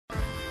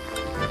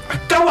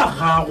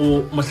ngwaga wa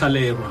gago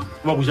mohlalerwa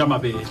wa go ja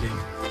mabele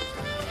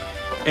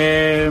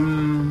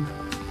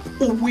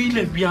o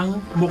buile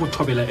bjang mo go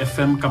Thobela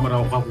FM ka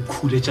morago ga go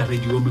khuletša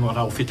radio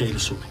mengwaga go feta e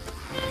lesome?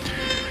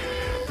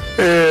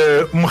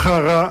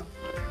 Mogaga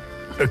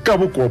ka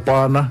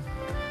bokopana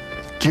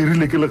ke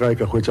rile ke le gae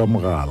ka hwetša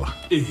mogala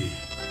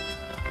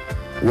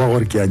wa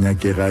gore ke a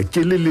nyakega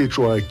ke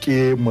leletswa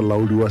ke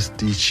molaodi wa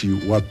stitch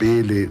wa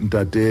pele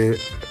ntate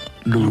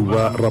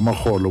Luba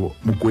Ramakgolo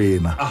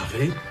Mokwena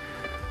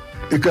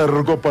e ka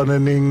re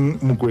kopananeng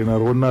Mokwena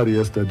rona re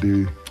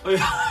yesterday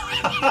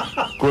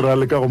kora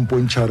le ka go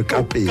mpontšha re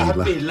ka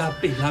pela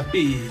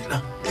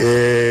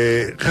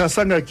ga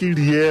sanga ke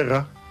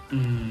diega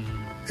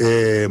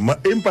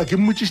empa ke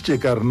mmotsitše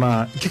ka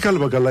rena ke ka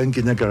lebaka la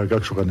nke nyakaga ka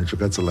tšhoganetšo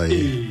ka tsela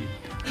e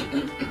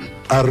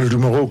a re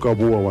dume go ka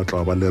boa wa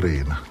tla ba le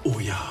rena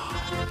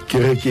ke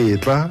ge ke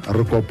tla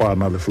re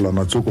kopana le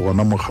felana tsoko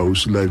gona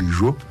mogausi la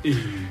dijo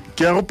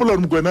ke a gopola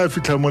Mokwena a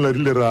fitlha mola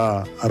rile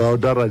ra o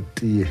dara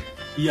tie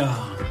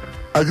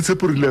a ke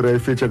tsheporile ra e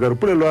fetša ka re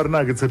polelo a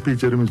rena a ke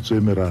tshepetše re metsotso e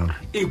meraro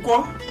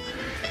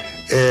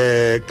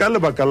ka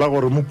lebaka la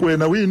gore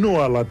Mokwena o eno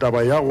wa la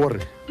taba ya gore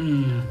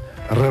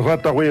re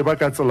rata go e ba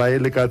ka tsela e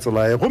le ka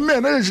tsela e gomme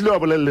ena e jile wa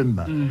bolelele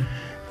nna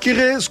ke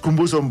ge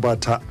Sikhumbuzo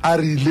Mbatha a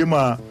re ile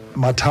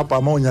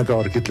mathapa ma o nyaka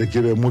gore ke tle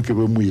ke be mo ke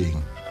be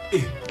moyeng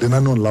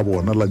lenanong la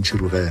bona la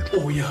ntšhirogela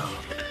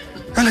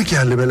kale ke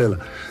a lebelela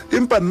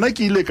empa nna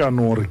ke ile ka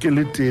no re ke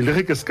le tele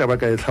ge ke se ka ba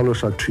ka e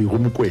tlhaloša thwi go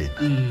Mokwena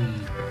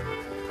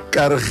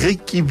ka re ge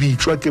ke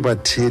bitswa ke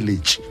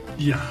batheletše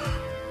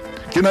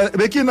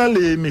be ke na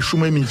le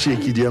mešomo e mentši e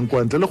ke diang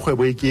kwa ntle le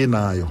kgwebo e ke e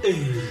nayo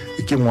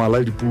ke ngwala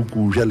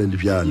dipuku bjale le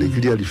bjale ke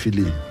dia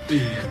difilimi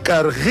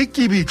ka re ge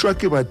ke bitswa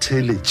ke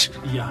batheletše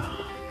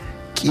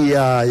ke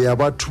ya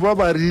batho ba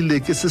ba rile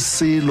ke se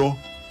selo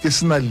ke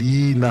sena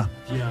leina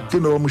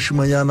ke no ba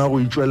mošimanyana go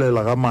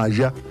itšwelela ga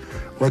maja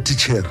wa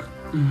teacher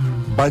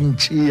ba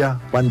ntšea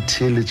ba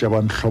ntheletša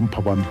ba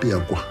ntlhompha ba mpea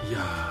kwa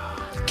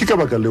ke ka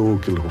baka leo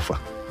ke le go fa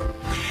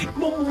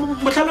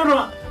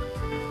motlhalero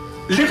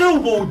le ge o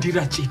bo o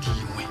dira tše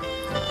dingwe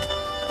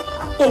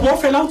o bo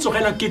fela o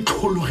tsogela ke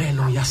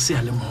tlhologelo ya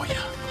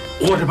sealemoya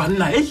gore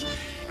banna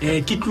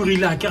ke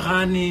tlogile a ke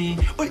gane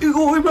o be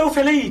o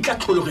fela e tla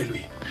tlhologelo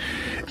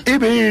e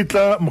be e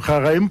tla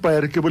Mogaga empa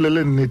re ke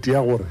bolele nnete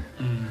ya gore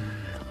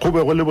go be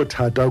go le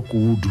bothata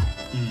kudu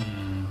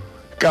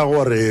ka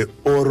gore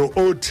ore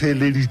o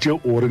theleditše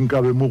ore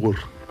nkabe mo gore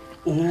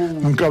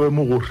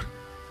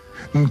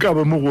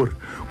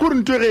kore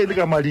ntwe ge e le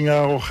ka mading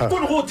a go ga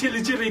kore go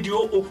theletše radio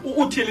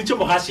o theletše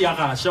mogasi ya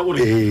gaša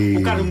gore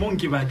o ka re mong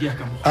ke badia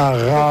ka moga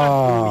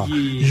aga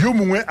yo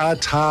mongwe a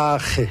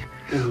thage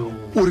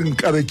o re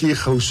nkabe ke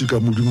kgausi ka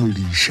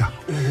modumodiša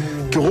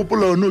ke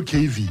gopola ono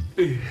KV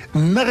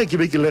nna ge ke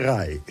be ke le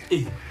gae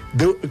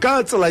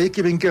ka tsela ye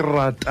ke beng ke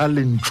rata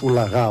lentso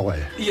la gagwe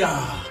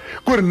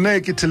kore nna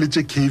ke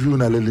theletše KV o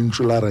na le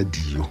lentso la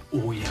radio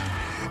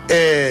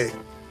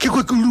ke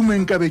go ke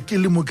lumeng ka be ke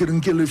le mo ke reng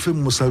ke le fe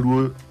mosadi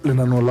o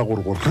lenano la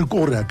gore re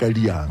ko re a ka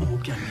diang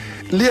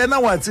le yena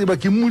wa tseba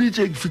ke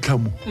mmoditše ke fitlha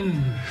mo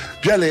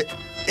bjale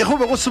e go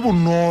be go se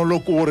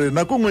bonolo ko gore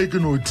nako ngwe ke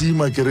no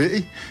tima ke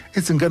re e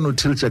tseng ka no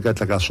theletša ka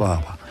tla ka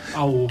swaba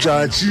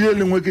tšatši e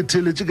lengwe ke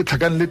theletše ke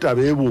tlhakane le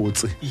tabe e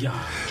botse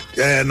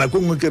nako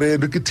ngwe ke re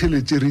ke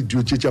theletše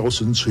radio tše tša go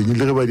sentshwenye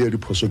le ge ba dia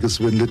diphoso ke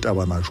se beng le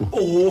tabanatšo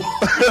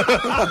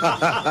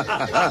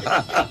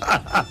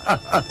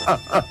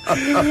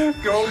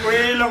ke o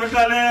boela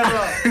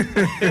motlalerwa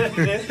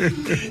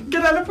ke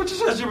na le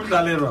potšišaše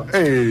motlalerwa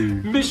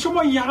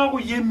mešomo ya gago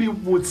ye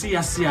mebotse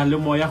ya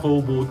sealemoya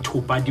go bo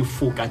thopa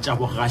difoka tša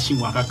bogaši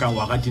ngwaga ka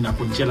ngwaga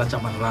dinakong tšela tša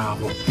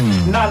morago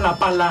na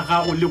lapa la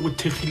gago le go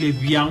thegile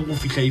bjang go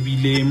fihla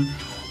ebile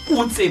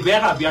o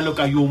tsebega bjalo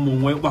ka yo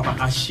mongwe wa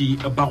bagaši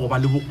ba go ba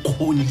le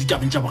bokgoni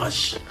ditabeng tša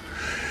bogaši?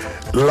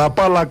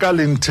 Lapa la ka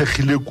le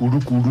nthegile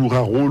kudu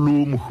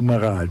gagolo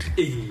mohumagadi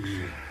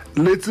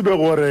le tsebe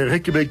gore ge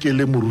ke be ke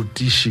le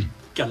morutiši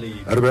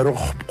re be re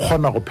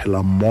kgona go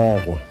phela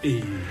mmogo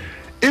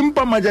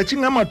empa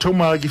matšatšing a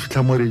mathomo a ke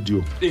fitlha mo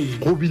radio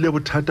go bile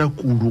bothata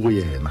kudu go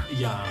yena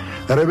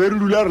re be re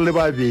dula re le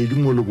babedi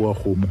mo le boa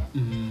kgomo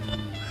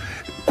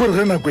kore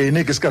ge nako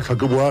ene ke se ka tlhwa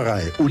ke boa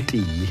gae o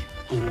tee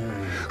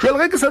jwale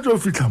ge ke sa tšwa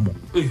o fitlha mo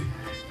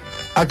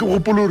a ke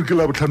gopolo gore ke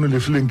la botlhano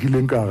lefileng ke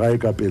ileng ka gae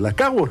ka pela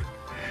ka gore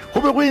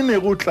go be go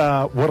ene go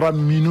tla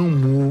borammino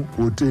mo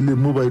hotele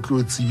mo ba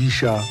tlo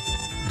tsebiša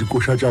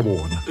dikoša tša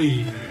bona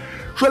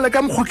jwale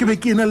ka mokgwa ke be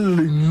ke ena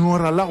le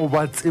lenyora la go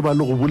ba tseba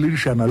le go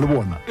boledišana le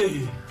bona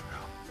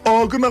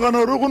ke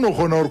nagana gore go no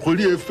kgona gore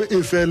kgwedi e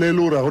fele le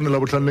gore a gone la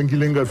botlhaneleng ke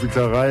ileng ka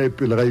fitlha gae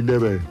pele ga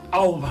 11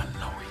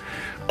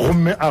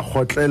 gomme a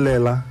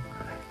kgotlelela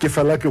ke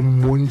fela ke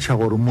mmontšha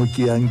gore mo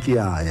ke yang ke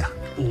aya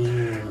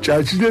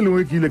tšatši le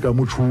lengwe ke ile ka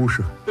mo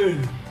tšhoša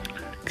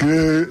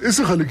e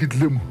se gale ke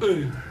tlile mo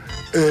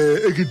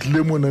ke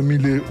tlile mo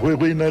namile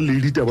go ena le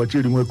ditaba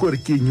tše dingwe ke gore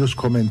ke news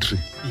commentary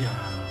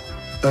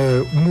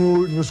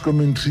mo news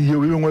commentary ye e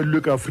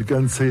ngwadilwe ka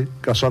Afrikaans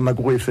ka swana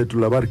go e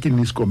fetola ba re ke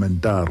news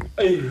commentary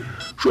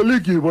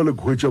jole ke ba le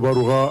khwetša ba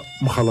roga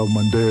mogala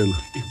Mandela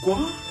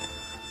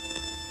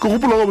ke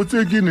gopola ga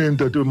botse ke ne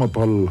ntate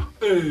Mapalla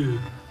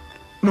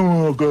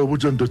no ka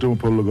botsa ntate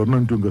Mapalla ka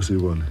nna ntwe ka se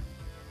bale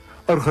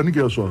a re gane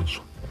ke ya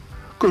swaswa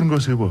ka nka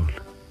se bale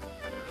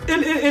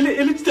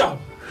ele ditaba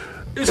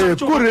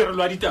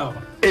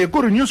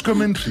kore news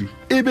commentary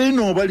e be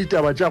no ba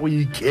ditaba tša go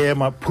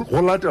ikema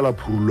go latela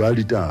phurullo ya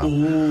ditaba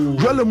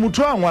jwale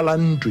motho a ngwala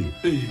ntwe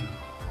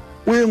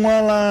o e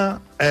ngwala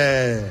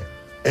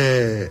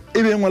e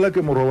be ngwala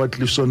ke morwa wa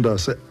Cliff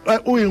Saunders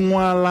o e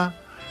ngwala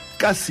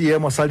ka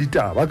seemo sa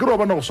ditaba ke re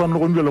ba bona go swana le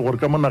go njwele gore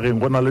ka monageng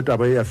go na le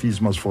taba e ya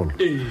fees must fall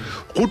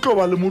go tlo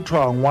ba le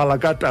motho a ngwala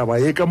ka taba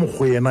e ka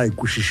mokgwa yena e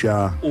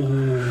kwešišang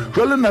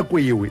jwale nako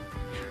ewe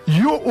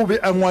yo o be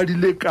a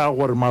ngwadile ka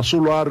gore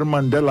masolo a re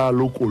Mandela a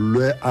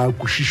lokolwe a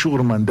kwešiše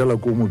gore Mandela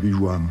ko mo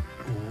bejwang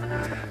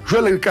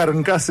jwale ka re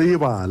nka se e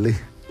bale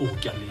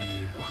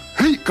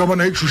hei ka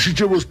bona e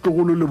tšhošitše bo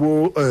setlogolo le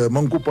bo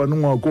mankopane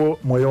ngwako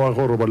moya wa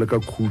gore ba le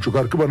ka khutšo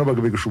ka re ke bona ba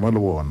ke be ke šoma le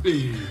bona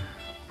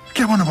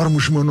ke bona ba re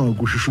mošimane wa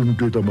kwešiše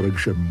nto e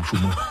tamorakiša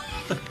mošomong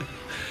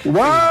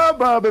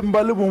ba beng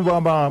ba le go be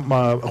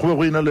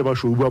go ena le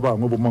bašou ba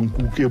bangwe bo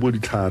Mankuke bo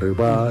Ditlhare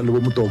ba le bo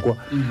Motokwa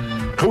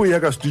ge o ya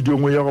ka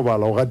studiong o ya go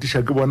bala o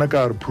gatiša ke bona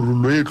ka re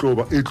phurullo e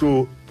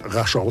tlo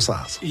gašwa go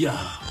sasa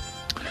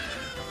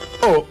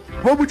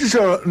ba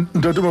botsiša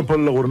ntate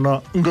Mapalla gore na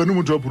nkane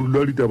motho wa phurullo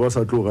ya ditaba a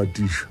sa tlo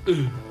gatiša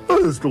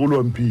setlogolo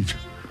wa mpitša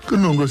ke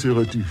nonka se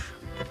gatiša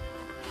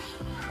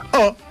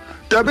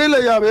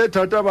tabele ya be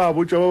thata ba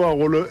botša ba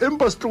bagolo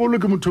empa setlogolo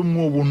ke motho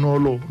mongwe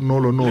bonolo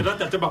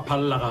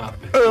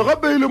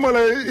gape ile mola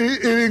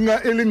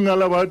e le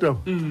ngala bata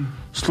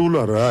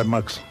setlogolo a re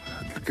Max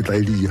ke tla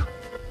edia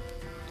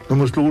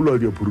no setlogolo a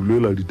dia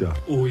phurullo la ditaba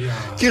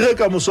ke ge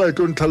ka moso a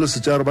tlo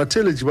ntlhalosetša re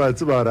batheletši ba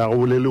tseba re a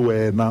go bolele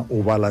wena o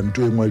bala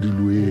nto e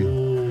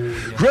ngwadilweng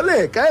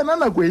jwale ka ena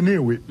nako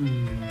enewe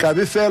ka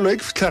be felo e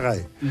ke fitlha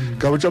gae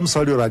ka botša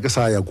mosadi gore a ke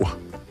sa ya kwa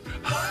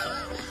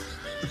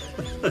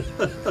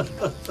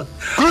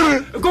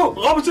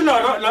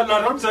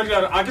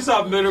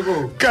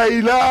ka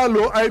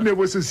ilalo a ene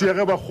bo se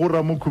seage ba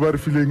kgora mo khuba re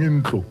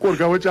fileng ntlo kore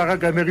ka botšaga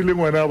ka negile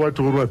ngwana ya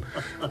batho gore bana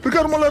re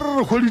ka re mola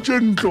re kgoditše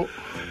ntlo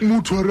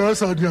motho re a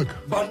sa nyaka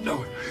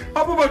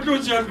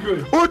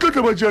o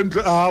tlotle ba tšea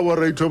ntlo wa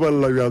ra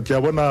ithobalela bjang ke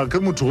a bona ke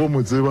motho go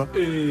mo tseba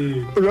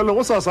bjale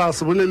go sa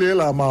se bolele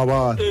ela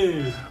maabane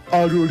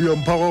a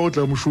diodiamphaga go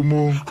tla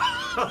mošomong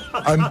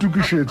a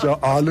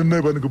ntukišetša a le nna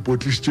e bane ke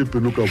potlišitše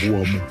pelo ka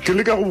boa mo ke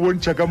le ka go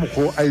bontšha ka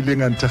mokgwa a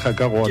ileng a nthega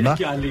ka gona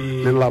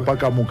le lapa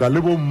ka moka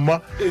le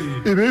bomma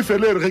e be e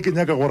fele e re ge ke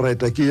nyaka go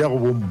reta ke ya go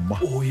bomma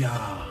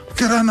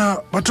ke rana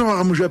batho ba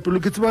ga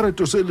Mojapelo ke tseba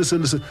reto se le se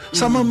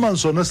sa mamang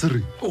sona se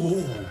re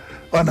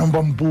bana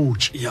ba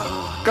mpotše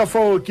ka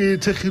fao ke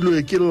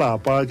thegilwe ke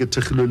lapa ke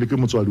thegilwe le ke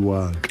motswadi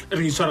wa ka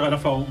re itshwara gana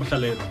fao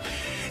mohlalelo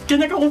ke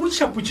nyaka go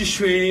botšiša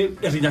potšišwe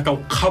re nyaka go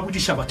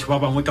kgabodiša batho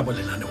ba bangwe ka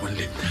bolelanegong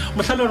le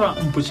mohlalelo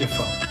a mpotše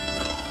fao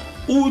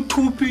o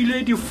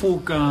thupile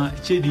difoka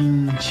tše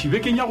dintšhi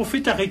bekeng ya go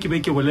feta ge ke be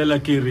ke bolela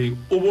ke re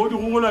o bo di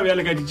gogola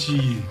bjale ka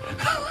ditšhie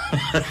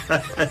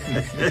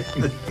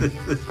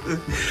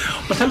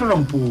mohlalelo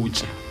a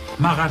mpotše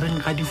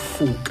magareng ga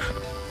difoka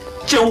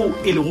tšeo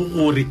e le go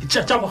gore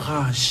tša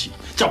bogaši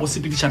tša go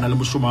sepedišana le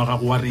mošomo wa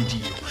gago wa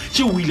radio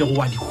tšeo o ile go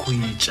wa di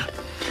hwetša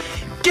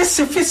ke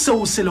sefe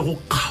seo se le go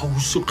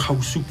kgausu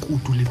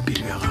kudu le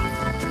pelo ya gago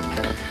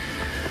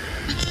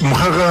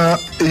mogaga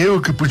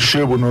yeo ke potšišo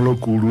e bonolo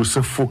kudu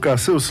sefoka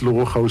seo se le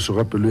go kgausu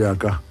ga pelo ya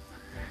ka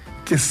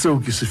ke seo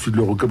ke se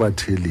filego ke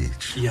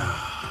batheletši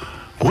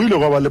go ile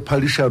go ba le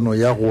phadišano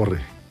ya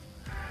gore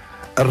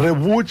re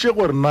botše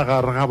gore na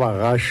gare ga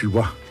bagaši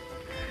ba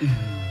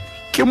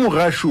ke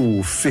mogaši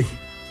ofe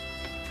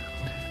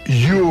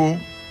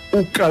yo o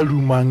ka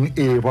lumang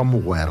e ba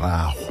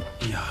mogwerago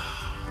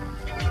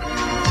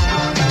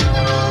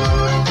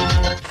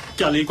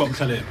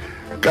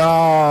ka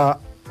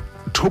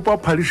thopa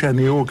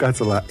phadišane eo ka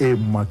tsela e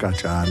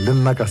mmakatšang le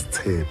nna ka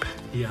setshepe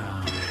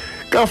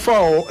ka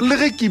fao le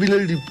ge ke bile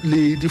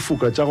le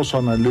difoka tša go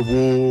swana le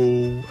bo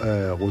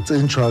go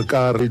tsentšhwa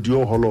ka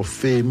Radio Hall of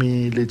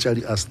Fame le tša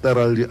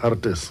di-Astral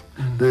di-Artists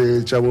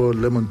le tša bo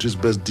Lemon Tree's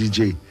Best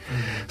DJ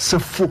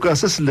sefoka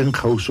se se leng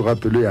kgauso ga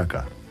pelo ya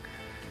ka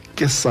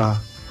ke sa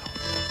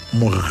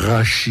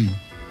mogaši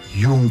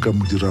yo nka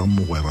mo dirang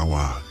mogwera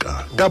wa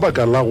ka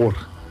baka la gore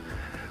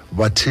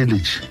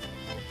batheletši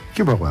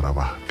ke bagwera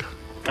ba ka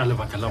ka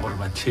lebaka la gore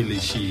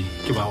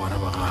batheletši ke bagwera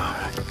ba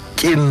gago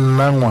ke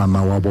nna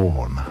ngwana wa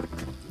bona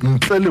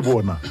ntle le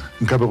bona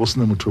nka be go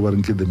sene motho ba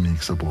reng ke the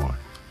mixer boy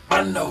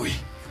banna we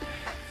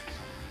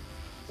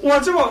wa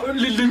tseba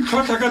le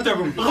ntlhotlha ka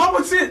tabeng ga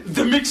botse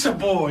the mixer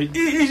boy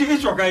e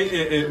tswa ka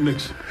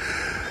mix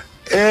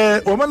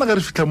wa mana ga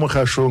re fitla mo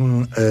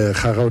gašong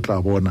ga ga o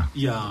tla bona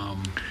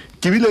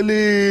ke bile le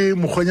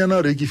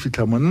mokgonyana re ke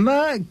fitla mo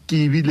nna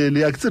ke bile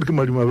le a ke tsere ke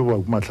madimo ba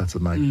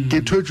matlhatsena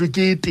ke thwetswe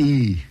ke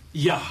tee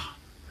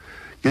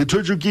ke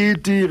thotsho ke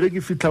iti ge ke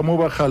fitla mo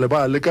bagale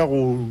ba le ka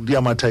go dia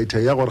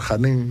mathaithai ya gore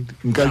ganeng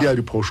nka dia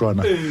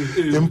diphoshwana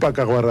empa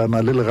ka go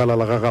rana le legala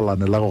la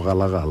gagalane la go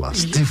galagala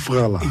Steve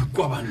Gala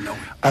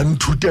a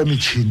nthuta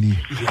metšhini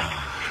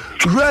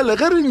jwale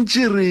ge re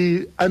ntše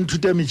re a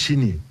nthuta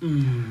metšhini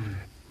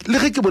le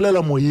ge ke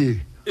bolela moye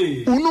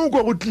o ne o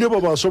kwa go tlile ba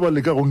baso ba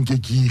leka go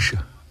nkekiša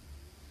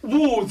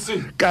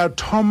ka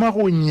thoma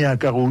go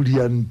nyaka go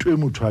dia ntwe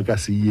motho a ka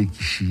se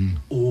ekišing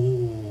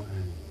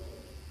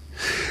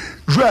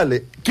jwale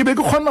ke be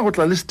ke kgona go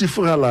tla le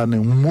Steve Galane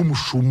mo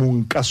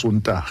mošomong ka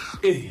Sontaga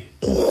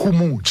go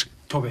khumutse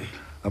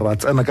ra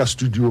tsena ka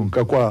studiong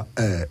ka kwa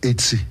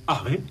HC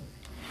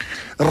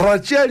ra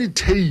tšea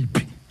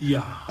di-tape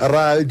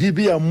ra di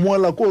bea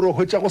mola ko re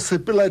go tša go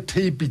sepela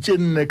tape tše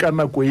nne ka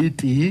nako e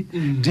tee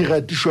di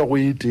gatišwa go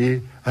e tee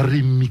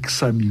re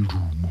mixa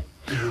medumo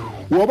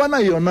wa bana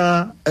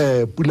yona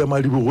Pula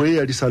Madibogo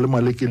ya di sa le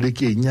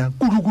malekelekenya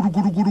kudu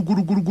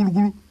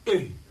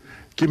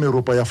ke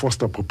meropa ya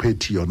foster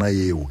property yona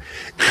yeo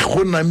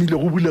go namile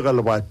go bulega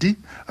lebati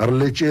re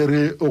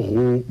letšere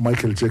go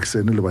Michael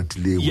Jackson lebati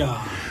leo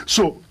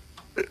so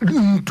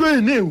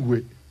ntwe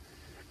newe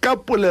ka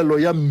polelo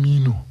ya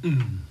mmino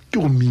ke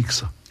go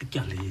mixa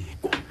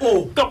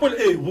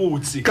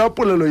ka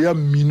polelo ya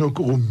mmino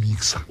ke go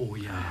mixa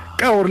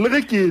ka gore le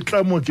ge ke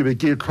tla mo ke be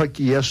ke tlhwa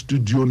ke ya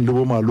studiong le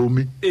bo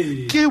malome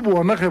ke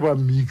bona ge ba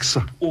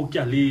mixa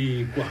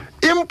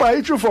empa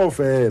e tšo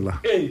fela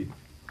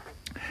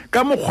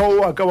ka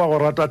mokgwa wa ka wa go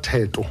rata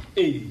theto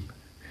e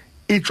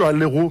tswa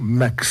le go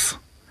Max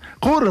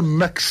gore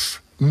Max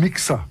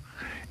mixer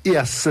e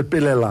a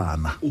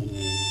sepelelana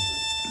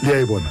le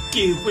a bona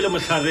ke kwele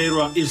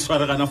motlharerwa e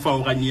swaregana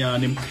fao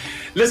ganyane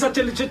le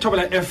satellite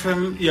Thobela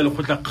FM ya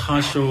lekgotla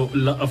kgasho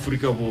la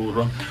Afrika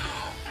Borwa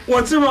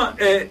wa tseba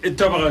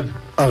tabagane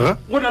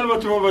go na le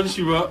batho ba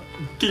bantši ba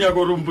ke nyaka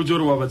gore mpotse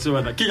gore wa ba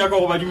tsebana ke nyaka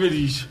go ba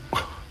dumediša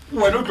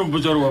wena o tlo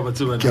mpotse gore wa ba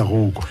tsebana ke a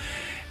go kwa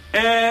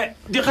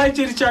di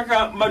kgaitsedi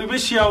tšaka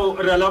madubeši ao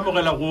re a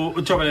lamogela go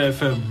Thobela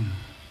FM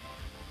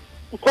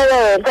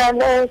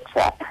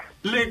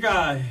le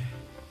kae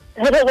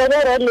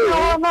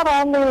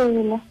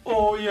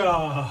oh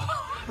ya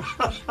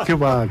ke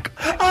baka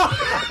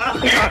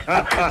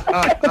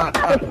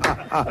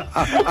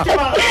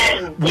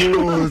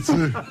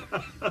botse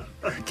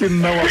ke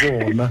nna wa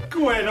bona ke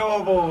wena wa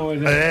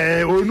bona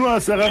o no a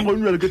segang go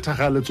nwa le ke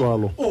thagale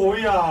tswalo oh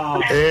ya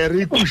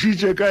re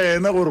kušitše ka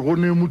ena gore go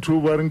ne motho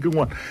o ba reng ke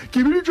ngwana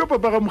ke biditšo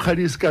papa ga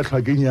mogadi se ka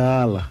tlhwa ke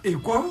nyala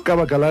ka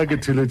baka la ke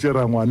theletše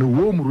rangwane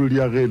wo morwedi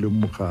ya ge e leng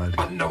mogadi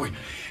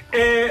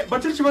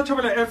batšhetši ba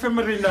Thobela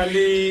FM re na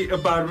le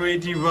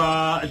barwedi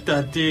ba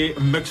tate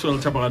Max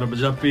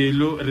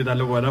Mojapelo re na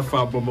le bona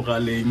fa bo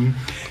mogaleng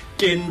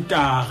ke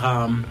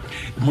Ntaga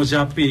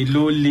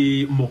Mojapelo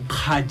le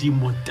Mokgadi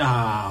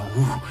Motau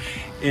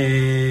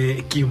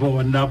ke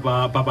bona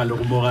ba le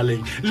go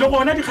mogaleng le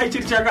gona di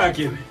kgaitšedi tša ka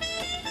ke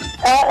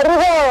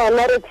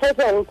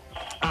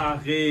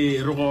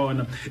re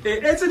gona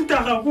e tse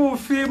Ntaga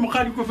kofe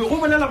Mokgadi kofe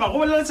go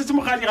bolela setse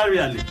Mokgadi ga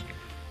bjale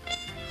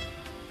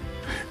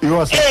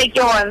wa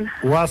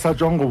sa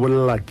tswang go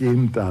bolela ke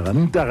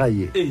Ntaga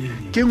ye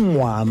ke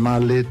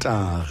ngwana le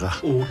Taga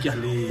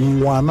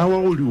ngwana wa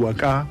go diwa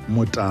ka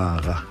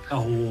Motaga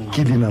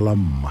ke dina la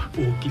mma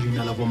ke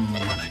dina la bomma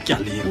ke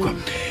a lekwa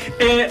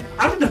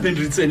a re dabeng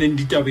re tseneng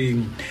ditabeng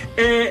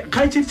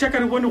kgaitšedi tša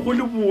ka re bone go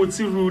le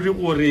botse ruri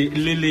gore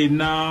le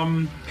lena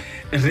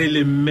re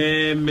le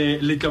meme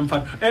le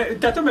tlamfana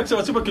tata Max wa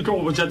tseba ke tlo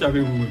go botša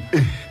tabeng nngwe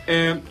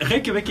ge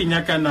ke be ke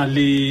nyakana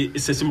le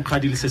sese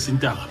Mokgadi le sese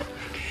Ntaga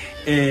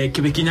ke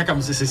be ke nyaka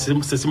se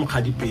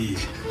Mokgadi pele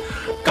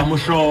ka mo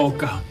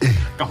hloka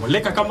ka mo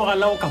leka ka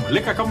mogalao ka mo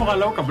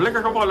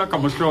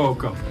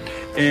hloka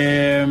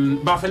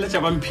ba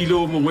feletša ba mphile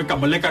o mongwe ka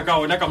mo leka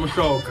ka ona ka mo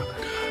hloka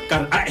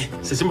ka re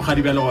se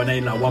Mokgadi bjale gona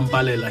ena wa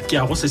mpalela ke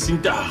ya go sese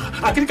Ntaga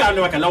a ke di ka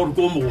lebaka la gore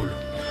ko mogolo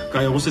ka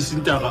ya go sese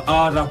Ntaga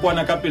a ra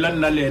kwana ka pela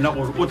nna le ena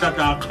gore o tla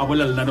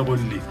kgabola lena le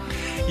gonne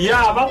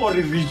ya ba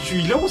gore re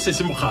tswile go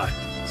sese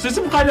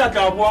Mokgadi a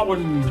tla boa go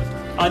nna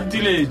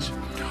antiletše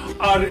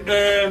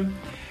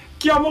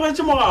ke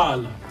amogetše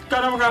mogala ka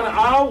re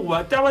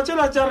aowa taba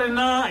tsela tša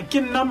rena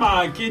ke nna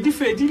make di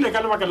fedile ka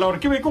lebaka la gore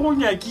ke be ke go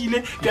nyakile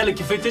bjale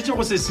ke fetetše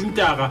go sese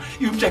Ntaga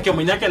eupša ke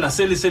mo nyakela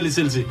sele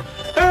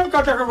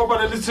ka tla ka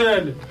kopane le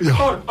tshele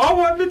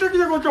aowa lete ke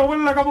nyako tla go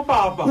bolela ka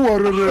bopapa wa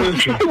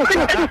rereša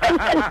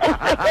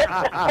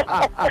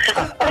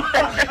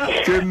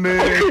ke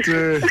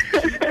nnete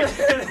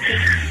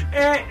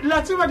la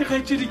tseba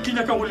dikgaitšedi ke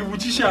nyaka go le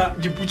botšiša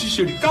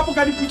dipotšišo ka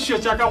boka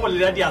dipotšišo tša ka go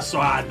lela di a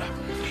swana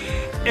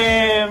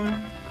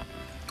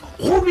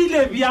go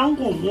bile bjang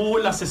go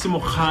gola sese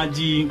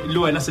Mokgadi le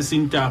wena sese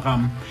Ntaga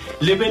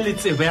le be le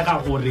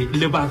tsebega gore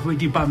le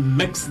barwedi ba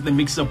Max the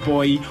Mixer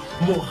Boy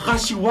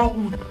mogaši wa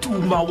go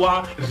tuma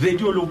wa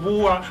radio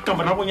Leboa ka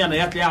moragonyana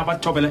ya tle ya ba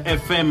Thobela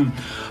FM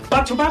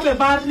batho ba be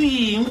ba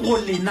reng go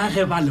lena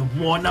ge ba le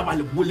bona ba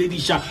le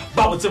bolediša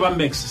ba go tseba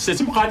Max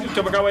sese Mokgadi le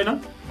taba ka wena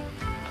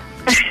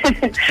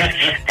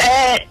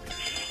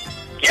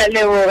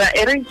leboga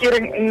e re ke re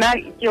nna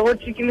ke go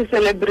tsikile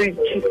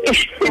celebrity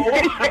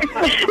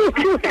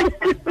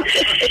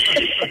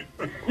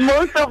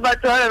most of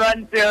batho ba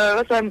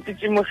ba sa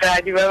mpitse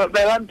mogadi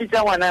ba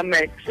mpitsa ngwana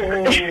Max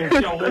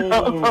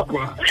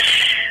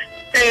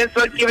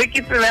so ke be ke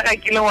tsebega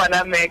ke le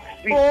ngwana Max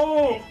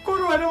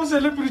kore wena o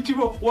celebrity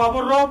wa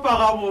boropa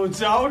ga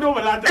botse ga o ne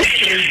go lata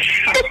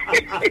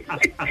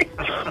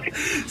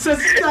se se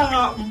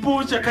tlaga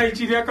mpotsa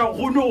kgaitsedi ya ka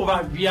go ne go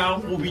ba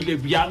bjang go bile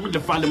bjang le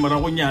fa le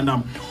moragonyana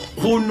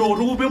go ne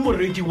gore o be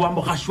moredi wa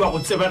mogaši wa go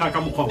tsebega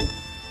ka mokgwa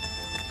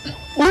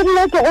o le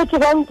nna ke go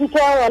tseba mpitsa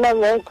ngwana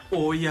Max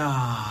ya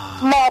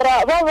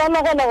mara ba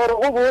bona gona gore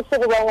go bose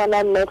go ba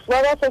ngwana Max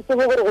ba ba sa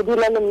tsebe gore go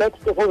dula le Max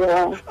ke go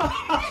bjang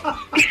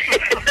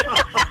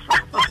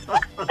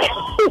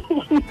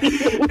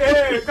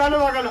ka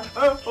lebaka la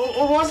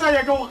o bosa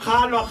ya go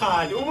kgalwa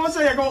gale o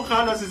bosa ya go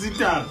kgalwa se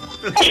sitang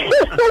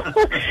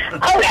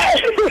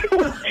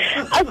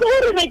a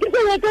tsere ne ke se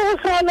ya go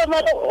kgalwa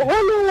mara go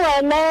le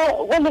ngwana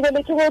go le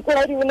bele ke go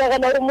tsaya di bona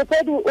gana re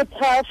motsadi o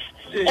tough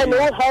and o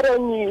hard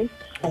on you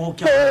go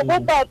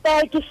papa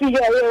ke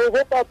fiya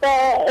go papa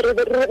re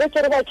go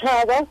tsere ba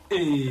tshaba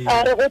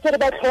re go tsere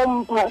ba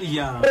tlhompha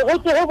re go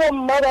tsere bo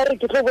mma ba re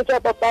ke tlo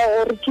botsa papa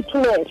re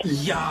kitlele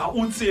ya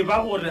o tseba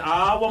gore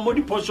a wa mo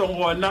diposhong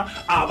gona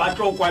a ba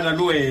tlo kwana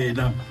le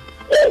wena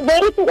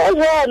very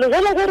jalo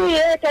jalo ke re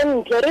ye ka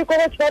ntle re go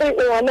tsere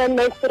o wana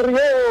next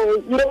re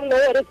you don't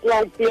know what it's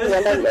like being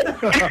one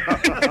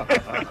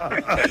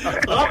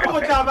go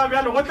tla ba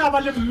bjalo go tla ba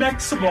le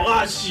Max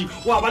Mogaši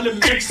wa ba le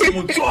Max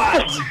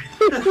Motswadi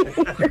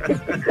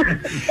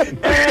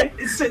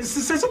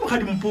se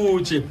mogadi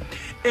mpotse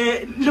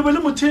le bole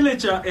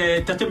motheletša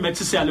tate Max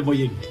se a le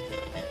moyeng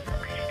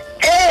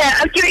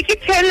ke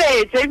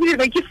theletse ebile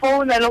be ke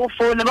founa le go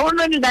founa ba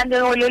bona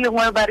lenaneo le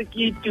lengwe ba re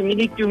ke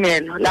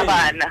tumelo la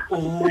bana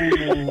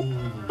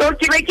so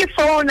ke be ke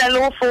founa le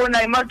go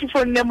founa ma ke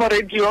founne mo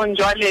radiong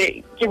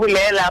jwale ke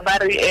bolela ba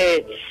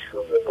re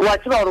wa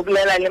tseba gore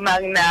bolela le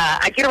magna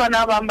a ke re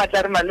bana ba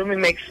mbatla re malome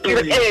Max ke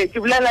re ke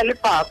bolela le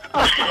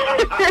papa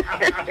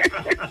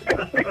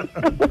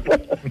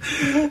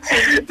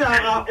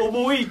Sitara o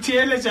mo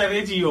iteletša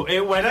radio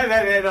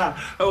wena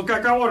o ka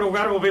gore o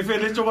ka re o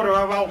befeletse gore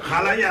ba o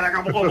kgala yana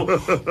ka mogogo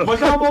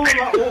motla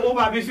o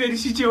ba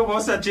befedišitše o ba o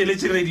sa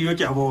teletše radio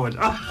ke a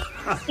bona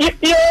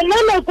yona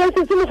nako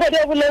se se mogadi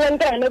a bolelang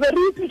ka yona ba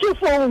re itsitše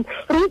phone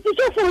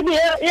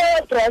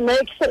ya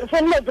Bramex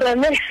phone ya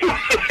Bramex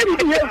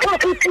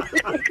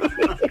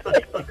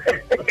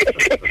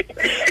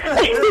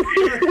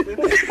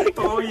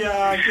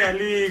ya ke a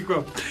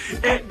lekwa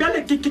bjale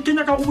ke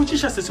nyaka go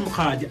botšiša se se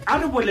mogadi a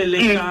re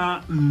bolele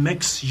ka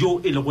Max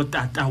yo e le go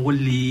tata go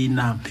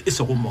lena e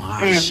se go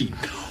mogaši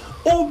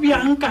o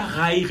bjang ka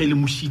gae ge le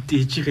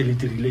mošitetše ge le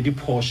dirile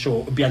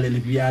diphošo bjale le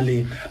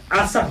bjale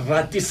a sa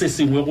rate se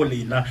sengwe go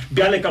lena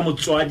bjale ka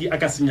motswadi a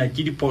ka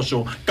senyake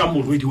diphošo ka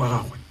morwedi wa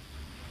gagwe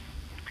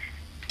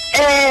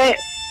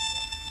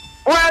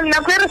well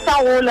nako e re sa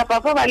gola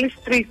papa ba le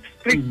strict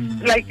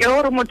like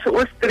gore motho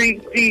o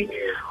strict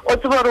o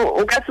tseba gore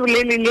o ka se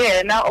bolele le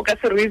yena o ka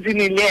se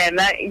reasone le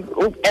yena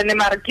ene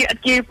mara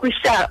ke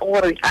kwisha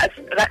gore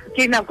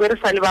ke nako e re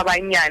sa le ba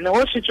banyane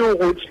go šetse o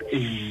gotse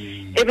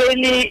e be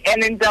le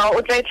ene nta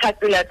o tla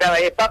itlhatela taba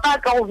e papa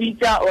ka go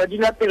bitsa o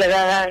dula pele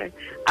ga gage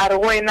a re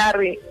go wena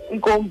re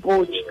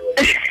nkompotse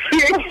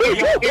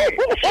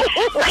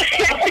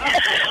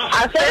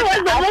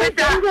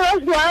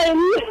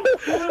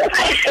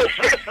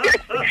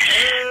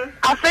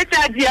a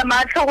feta dia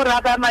matlho gore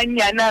a ba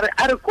manyana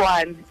a re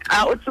kwane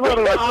a o tsebe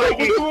gore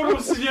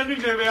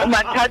wa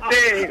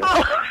mathateng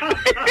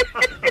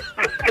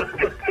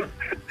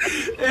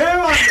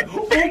ewa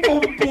o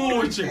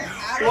kompotse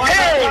wa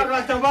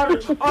rata ba re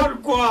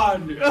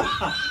arkwane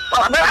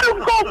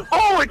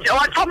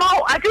wa thoma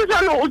a ke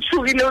jalo o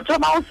tshogile o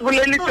thoma o se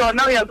bolele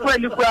tsona o ya kwa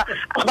le kwa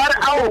ba re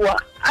aowa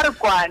a re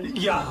kwane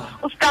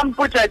o se ka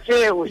mpotsa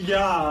tseo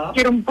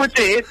ke re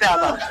mpotse e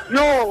taba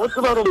no o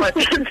tseba gore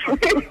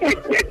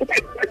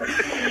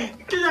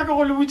ke nyaka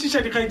go le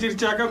botšiša dikgaitsedi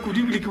tša ka kudu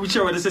ebile ke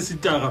botšiša wena se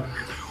setaga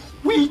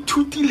o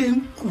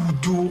ithutileng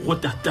kudu go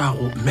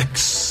tatago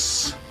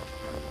Max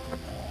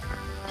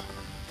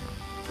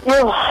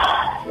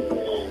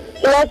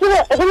la tseba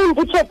ge le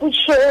mpotša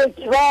potšo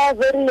ke ba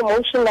very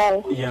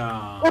emotional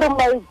gore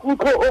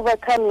maikutlo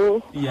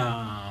overcome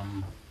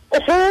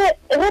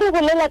ge re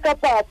bolela ka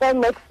papa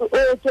Max o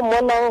ke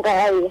monang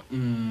gae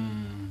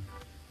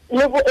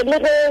le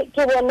ge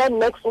ke bona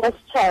Max wa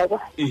setšhaba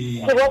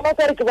ke bona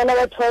kare ke bona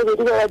batho ba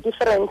bedi ba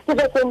different ke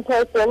the same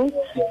person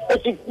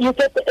but you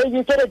get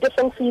a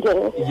different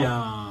feeling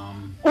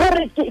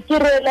gore ke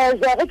realize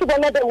ge ke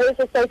bona the way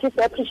society se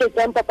appreciate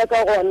papa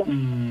ka gona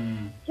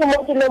ke mo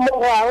ke le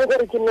morago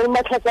gore ke ne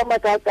matlhatsa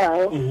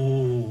makakang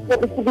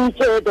gore ke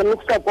bitse the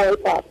mixer boy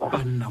papa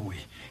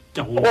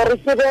gore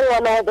ke be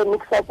ngwana the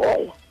mixer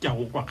boy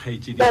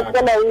that's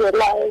when I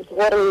realized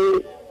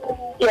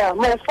gore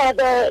my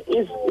father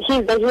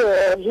he's a hero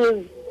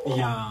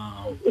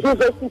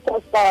he's a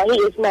superstar he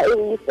is my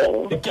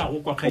everything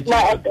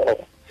my idol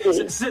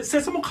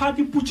se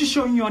mokgadi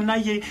putsishong yona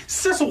ye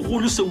se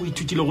segolo se o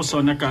ithutile go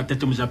sona ka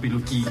Tate Mojapelo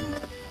ke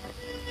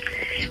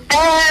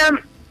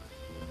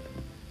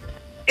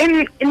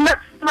in not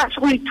much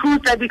we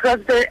tutor because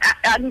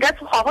I'm got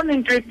to have an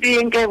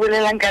interesting because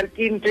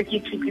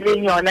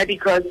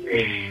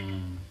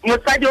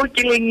mosadi o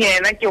kileng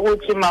yena ke go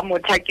tsima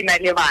motha ke na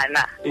le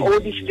bana o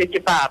di ke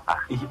papa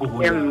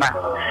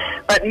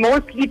but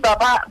mostly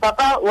papa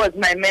was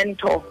my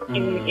mentor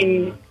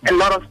in a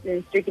lot of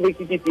things ke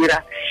dira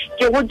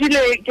ke go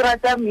dile ke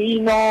rata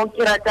mino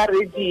ke rata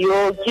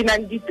radio ke na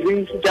di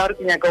dreams ja re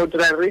nya ka o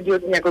dira radio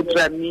nya ka o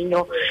dira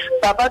mino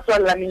papa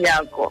tswala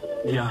minyako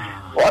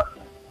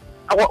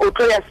o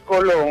tlo ya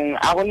sekolong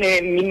a go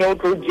ne mino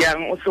tlo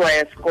diang o se wa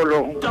ya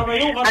sekolong taba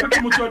yo ga ke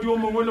motswadi o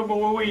mongwe le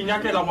mongwe o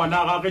inyakela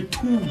ngwana ga ge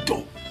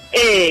thuto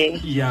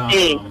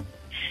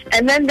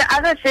and then the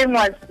other thing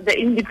was the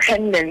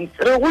independence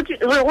re go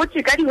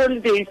ka di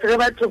holidays re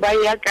batho ba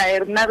ya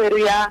kae rena be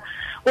re ya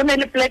go ne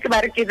le plek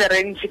ba re ke the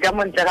range ka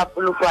montle ga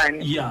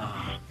Polokwane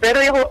pero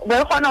be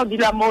gona o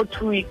dila mo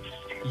 2 weeks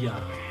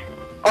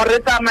o re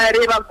tsamaya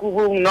ba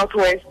Pukung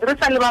Northwest re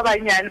sa le ba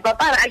banyane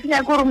papa a ke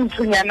nya go re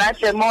mothunyana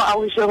tle mo a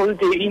wishe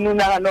holiday ino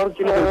na no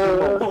ke le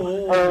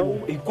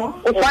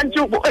o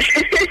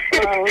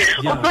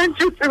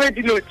fantse tsebe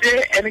dilote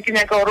ene ke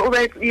nya ka gore o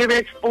be le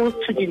exposed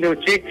to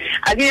dilote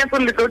a ke nya go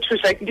le go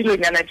thusa ke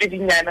dilonyana tse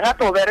dinyane ga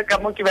to bereka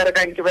mo ke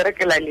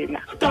berekela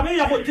lena tabe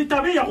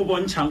ya go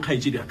bontshang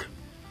khaitse diaka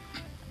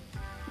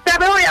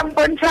tabe o ya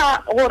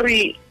mpontsha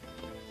gore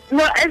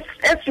no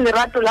es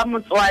lerato la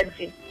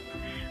motswadi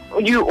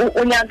you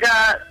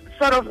unyaka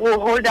sort of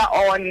hold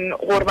on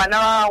gore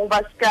bana ba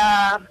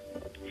ska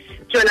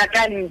tšwela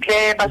ka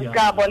ntle ba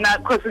ska bona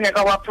cause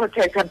nyaka wa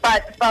protect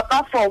but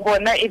papa for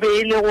bona e be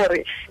ile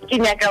gore ke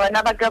nyaka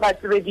bana ba ka ba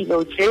tsebe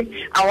dilo tše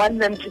I want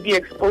them to be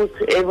exposed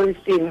to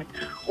everything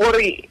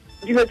gore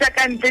dilo tša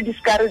ka ntle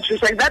discourage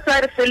that's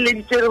why re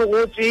felleditše re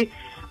gotse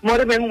mo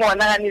re beng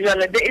ngwana gane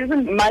jalo there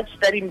isn't much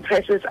that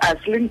impresses us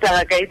le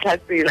ntaga ka e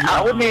tlhatsela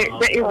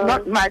there is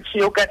not much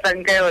yo ka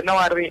tlang ka yona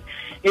wa re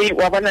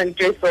wa bona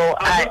ntle so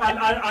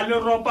a le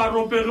ropa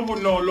re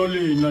bonolo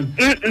lena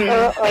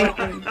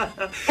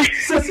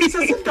se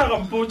ka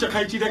gampotsa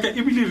khaitšhida ka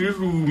e bile re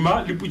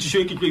ruma le putshišo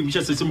e ke tlo e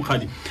buša se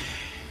mogadi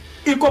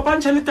e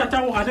kopantšha le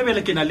tata go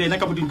ganebele ke na le ena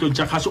ka bodintlong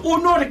tša kgaso o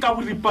no re ka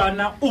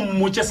boripana o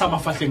mmotse sa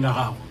mafahleng a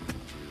gago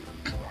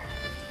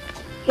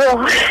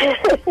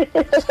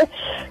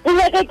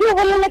ke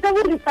bolela ka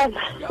boripana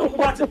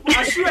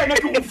a se wena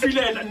ke go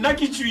filela nna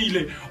ke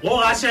tswile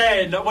go ga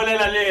sena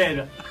bolela le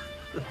ena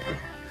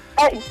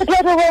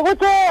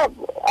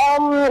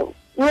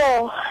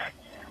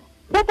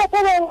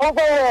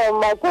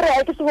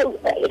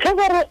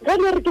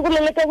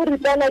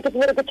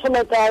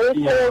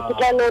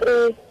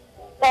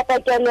papa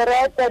ke le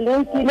rata le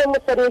ntile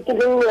mosadi ke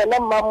le yena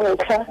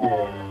mamotla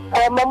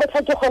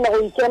mamotla ke gona go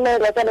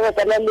ikenela ka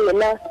lebaka la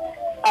lena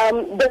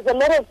there's a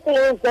lot of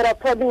things that I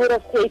probably would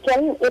have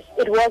taken if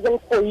it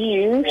wasn't for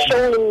you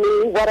showing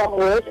me what I'm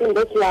worth in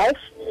this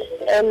life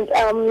and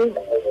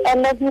I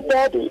love you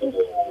daddy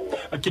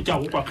ke tla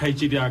go kwa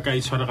khaitšedi a ka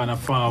itshwaragana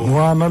fao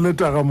ngwana le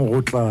taga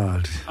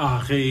mogotladi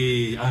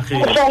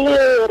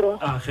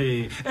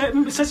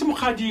se se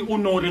mogadi o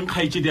no reng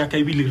khaitšedi a ka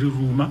ebile re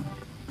ruma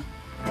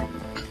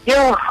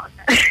yo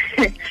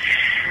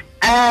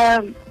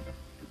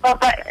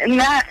papa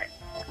na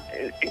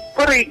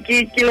gore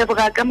ke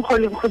leboga ka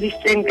mogoleng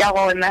godiseng ka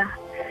gona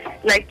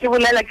like ke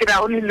bolela ke ra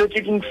o ne lo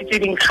tse dintsi tse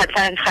ding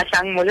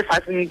kgatlang mo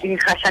lefatsheng ding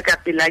kgatla ka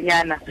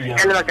pelanyana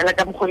ka lebaka la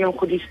ka mogoleng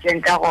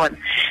godiseng ka gona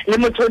le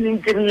motho o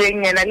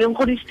ntsirleng yena le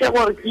godisitse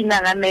gore ke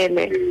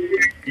inaganele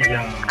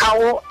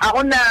a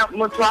gona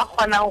motho a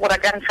kgonang gore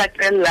ka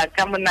nkgatella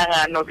ka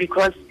monagano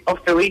because of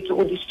the way ke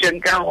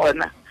godisitseng ka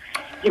gona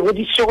ke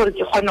boditse gore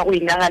ke kgona go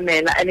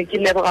inaganela ene ke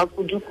leboga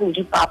kudu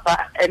papa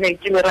ene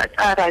ke le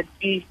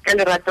rati ka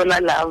lerato la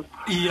love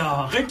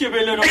ge ke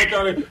belena go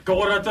tare ka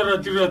go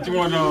rati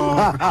ngwana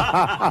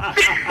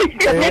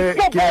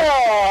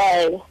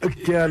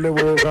ke a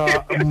leboga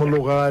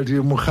mologadi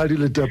mogadi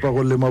le tepa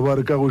go lema ba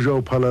re ka go ja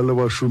o phala le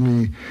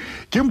bašomi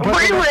ke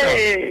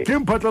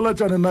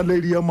mphatlalatšane na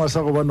ledi ya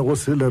masa go bane go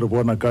sele re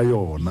bona ka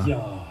yona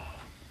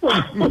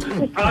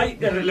ai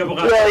re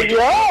leboga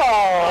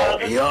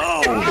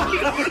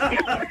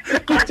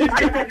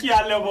ke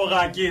a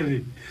leboga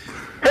kere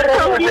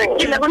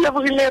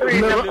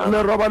le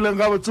robaleng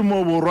ga botse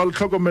mo borwa le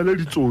tlhokomele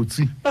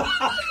ditsotsi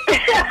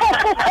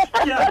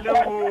ke a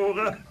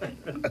leboga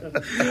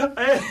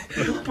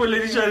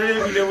poledišane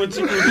ebile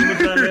botsikudu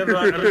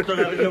motlalerwa re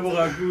tloga re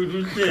leboga kudu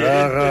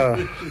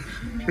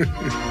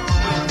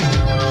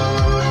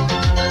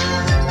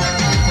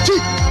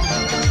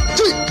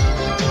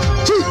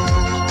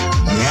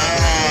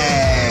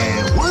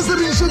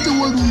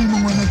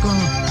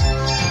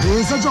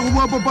re sa tswa go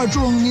boa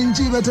papatšong e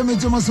ntše e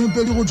bethametse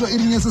masomepedi go tswa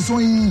iring ya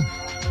seswai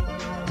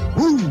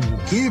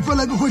ke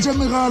fela ke kgwetša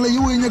megala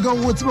yeo e nyaka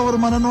go tseba gore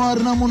manano a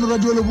rena mono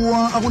radio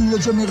leboa a go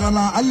leletswa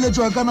megala a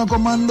leletswa ka nako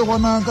mang le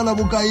gona ka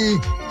labokae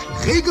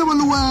ge ka ba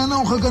le wena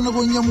o kgaka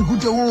nakong ya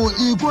mohuta o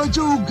e kwa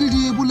tšeo ke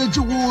di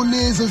boletše go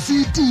lesa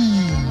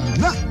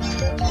setina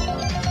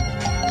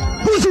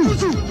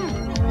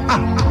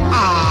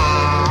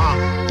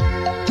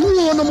ke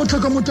yona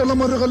motlhaka motala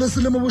marega le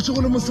selemo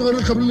bošego le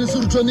mosegare tlhabole le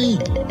serutshwaneng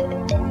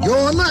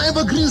yona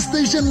evergreen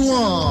station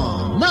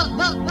 1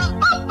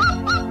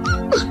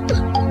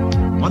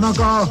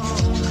 manaka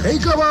ge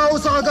ka ba o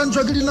sa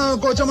gakantšhwa ke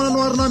dinako tša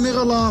manano a rena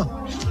megala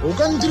o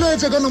ka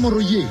ntiletša ka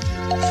nomoro ye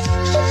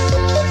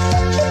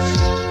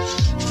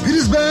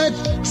Pittsburgh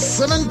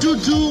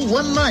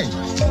 72219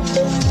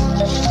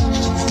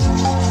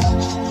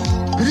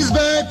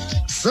 Pittsburgh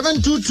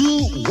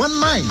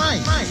 72219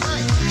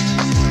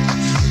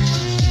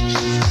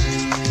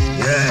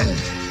 yeah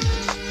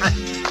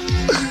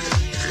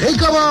ge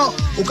ka ba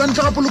o ka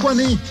ntla ga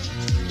polokwane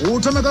o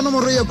thome ka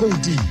nomoro ya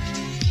kouti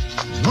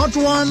not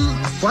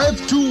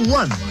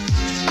 1521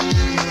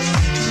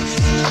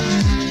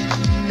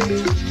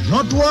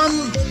 not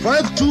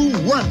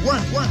 1521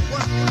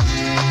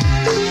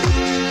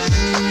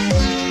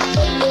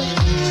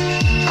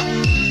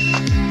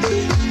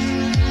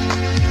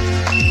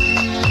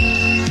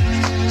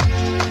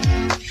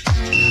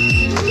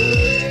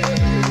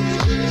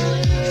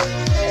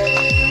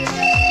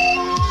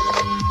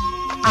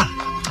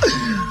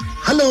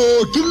 Hello,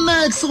 ke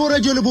Max go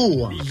radio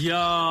leboa.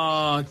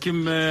 Ya, ke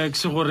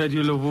Max go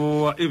radio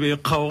leboa e be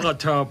kgaoga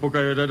thapo ka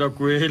yona da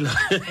kwela.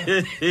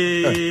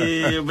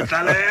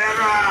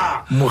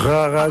 Botlalera.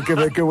 Mogaga ke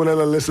be ke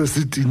bolela le se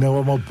setina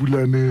wa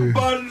mapulane.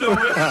 Bando.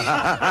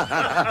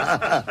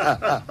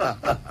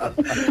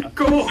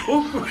 Ko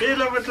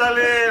kwela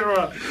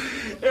botlalera.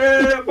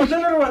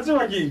 Botlalera wa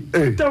tswa ke.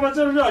 Taba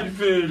tsa rena di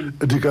fele.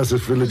 Di ka se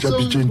fele tša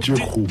pitšentše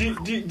go.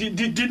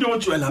 Di no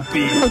tswela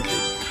pele.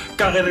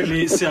 Ka gere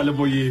le se a le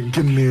boyeng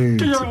ke ne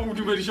ke ya go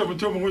dumedisha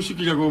motho mo go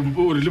shikile go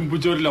o re le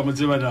mpotse re la mo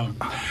tseba nang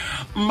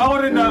mma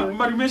gore na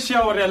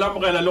marimesha o re la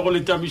mogela le go le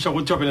tamisha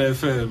go Thobela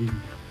FM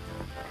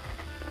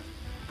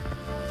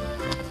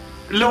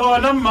le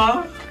gona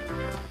mma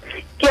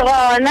ke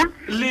gona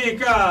le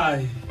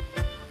kae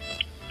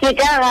ke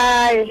ka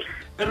gae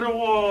re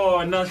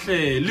gona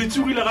hle le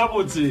tsugile ga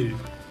botse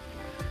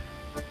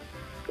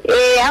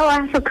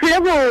awa se khule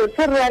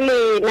botse re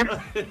lena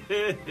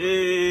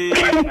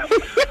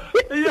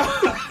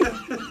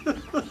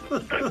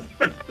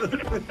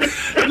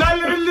la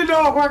le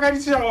no kwa ka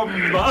ditse go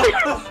mma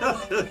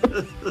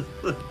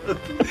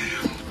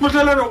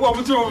motlela no kwa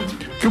motho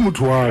ke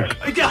motho wa ka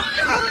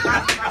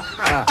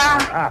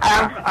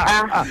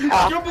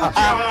ke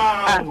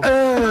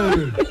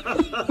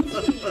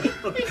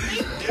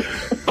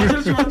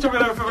motho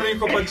Thobela Fm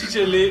ko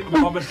patšhele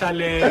mo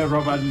bohlale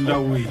robanda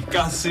we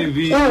ka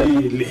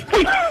sebele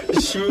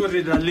shure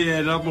da le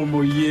era mo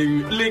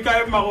moyeng le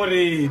kae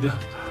magoreda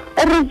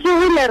re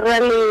tswile ra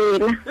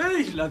lena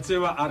la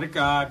tseba a re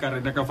ka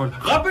rena ka fona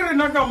gape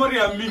rena ka mo re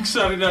ya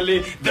mixer rena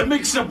le the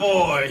mixer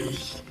boy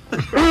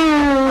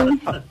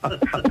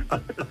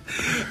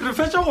re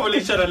fetša go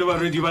boletšana le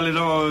baredi ba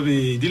lena ba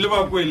babedi le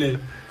ba kwele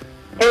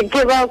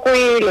ke ba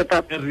kwele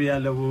papa re ya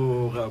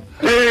leboga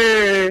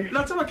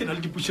la tseba ke na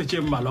le dipušo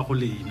tše mmalwa go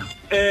lena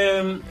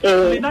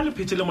lena le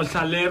phete le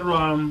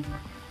mohlalerwa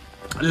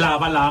la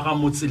ba la ga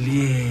motse le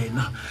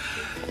yena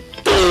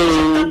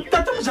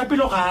Tata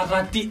Mojapelo ga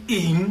rate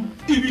eng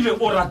ebile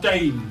o rata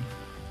eng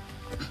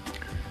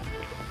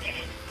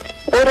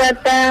o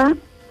rata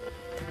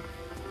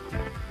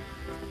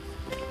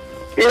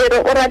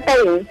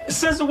eng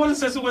se sengwe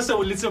se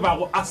o le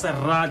tsebago a se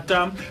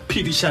rata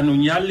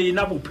phedišanong ya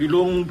lena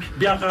bophelong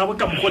bja gagwe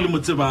ka mokgwa le mo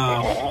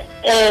tsebago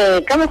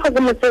ka mokgwa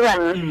ke mo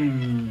tsebang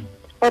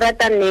o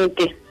rata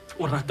nnete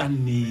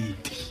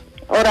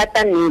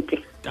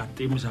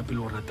Tate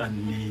Mojapelo o rata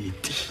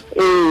nnete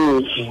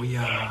o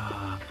ya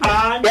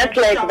just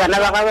like bana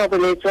ba ga ba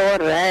boletse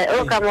gore o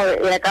ka mo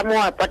ya ka mo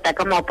apota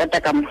ka mo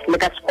le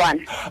ka sekwana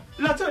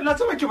la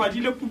tseba ke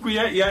badile puku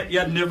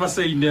ya never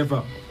say never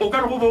o ka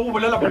re go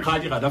bolela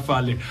bogadi ga da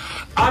fale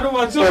and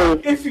what's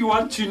if you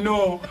want to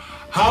know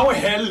how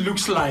hell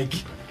looks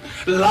like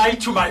lie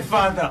to my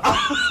father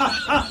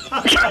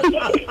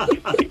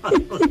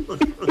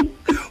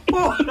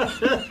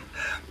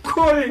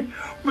kore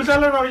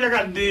mothala ra ya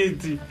ka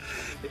nditi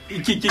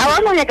a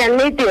wa ya ka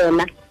nnete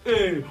yona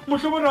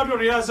mohlomong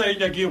re ya sa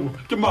enya ke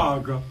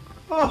maka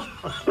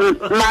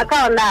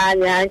ona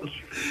anya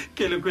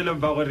ke le kwele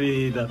ba go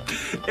rena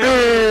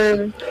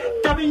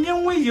tabeng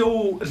nngwe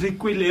yeo re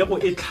kwelego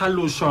e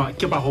tlhaloswa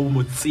ke ba go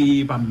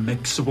motseba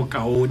Max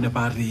bokaone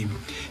ba re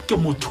ke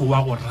motho wa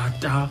go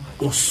rata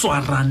o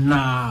swara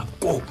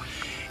nako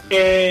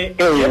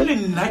le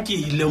nna ke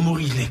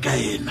ilemogile ka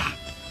ena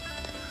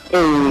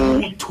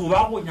motho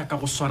wa go nyaka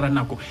go swara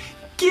nako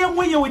ke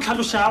nngwe yeo e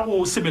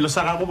tlhalosago semelo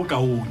sa gago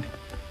bokaone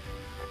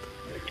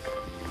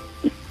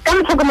ka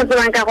motho go mo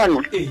tsebang ka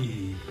gona ke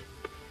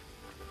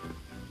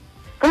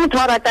motho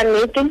wa rata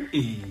nnete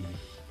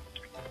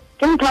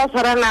ke motho wa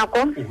swara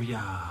nako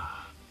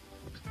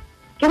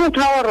ke motho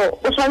wa gore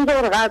o tshwanetse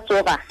gore ga a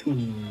tsoga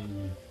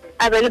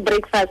a be le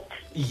breakfast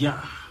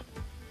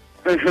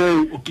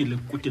Okay, le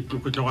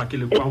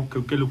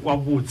kwa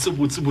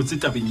botse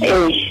tabeng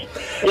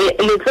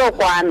le tlo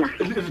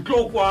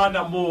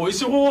kwana mo e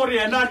se gore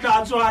yena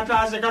tla tswa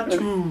tla se ka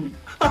two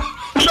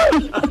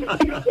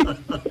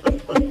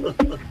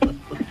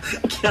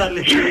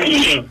Kyale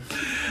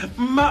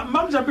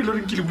Mojapelo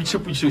re nkile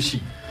botšhepotšoši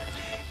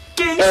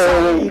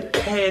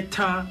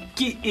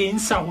ke eng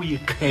sa go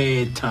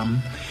ikgetha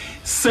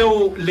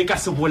seo le ka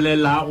se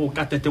bolelago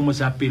ka Tate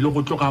Mojapelo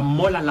go tloga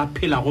mola la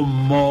phelago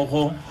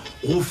mmogo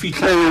go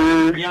fihla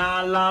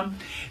nyala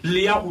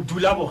le ya go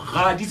dula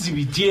bogadi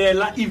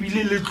tsebitiela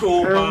ebile le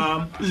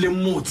tloba le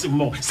motse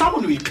mo sa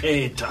go no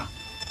ikgetha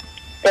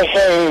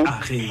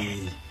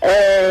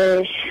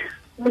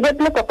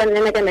Mojapelo kopane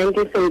le ka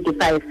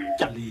 1975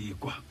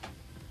 Kyalekwa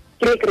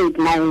grade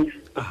 9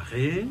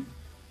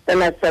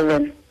 Thobela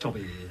 7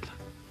 Thobela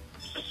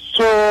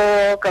so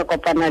ka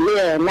kopana le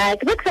yena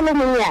ke be le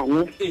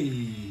monyane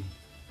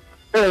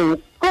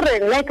kore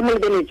nna ke mo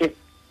lebeletse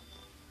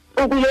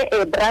o bile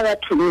a brother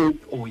to me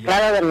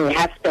rather than my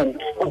husband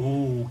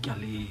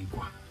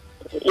Kyalekwa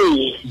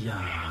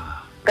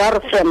ka re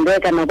from there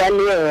ka no ba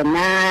le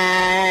yena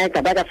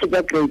ka ba ka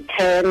fetsa grade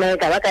 10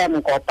 ka ba ka ya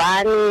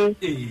Mokopane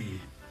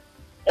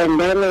and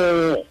then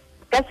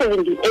ka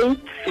 78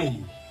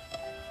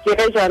 ke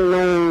re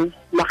jaanong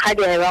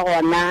magadi a ba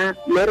gona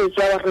marriage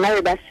ya rona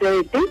e ba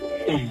sete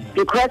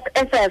because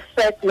as I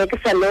said le ke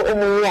sa le o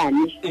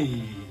monyane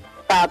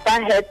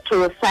papa had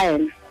to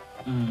sign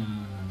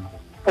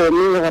for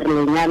me gore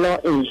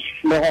lenyalo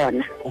le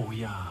gona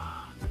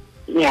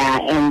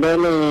and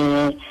then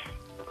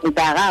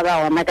ntaga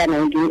ba gona ka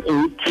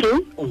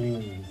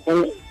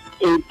 1980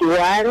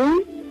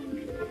 81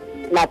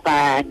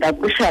 napa ka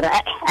kushara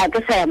a ke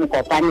sa ya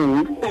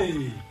Mokopaneng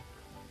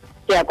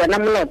ke ya kwana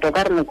moloto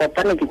ka re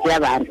Mokopane ke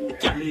ya bana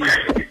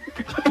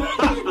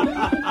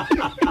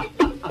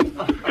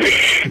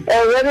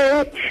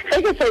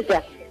ke fetsa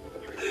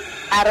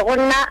a re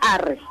gonna a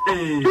re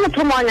ke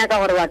motho mo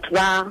nyaka gore batho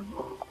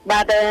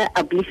ba be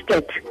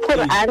uplifted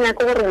gore a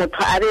nyaka gore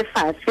motho a be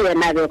fase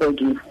yena a be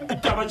godimo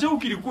taba tseo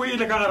ke di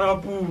kwele ka gara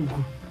puku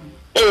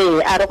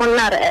a re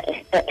gonna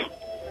re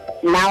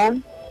now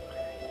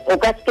o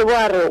ka se bo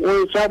re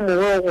o tswa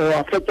mongwe go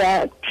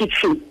fetsa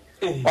teaching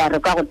wa re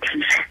ka go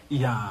thusa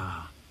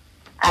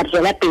a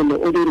tswela pele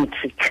o di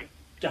matric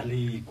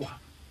Kyalekwa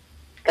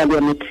ka di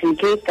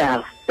matric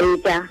ka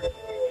fetsa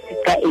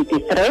ka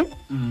 83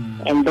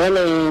 and then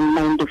in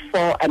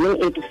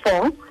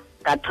 84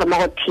 ka thoma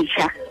go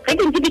teacher ge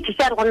ke ntse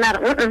teacher go nna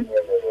re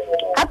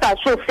ka ba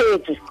so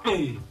fetse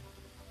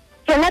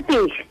tsena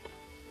pele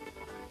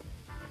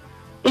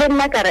le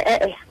nna ka re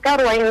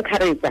ka re wa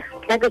encourage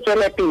ka ke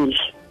tswela pele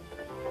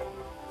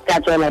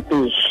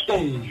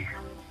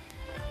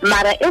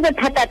mara e be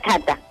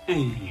thata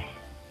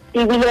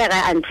e bile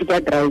ga anti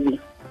driving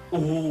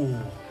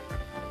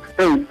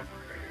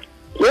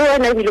le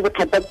wena e bile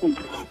bothata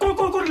kudu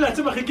ko re la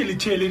tseba ge ke le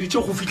theeleditše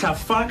go fihla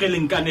fa ge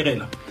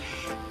lenkanegela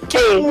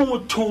ke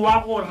motho wa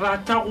go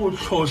rata go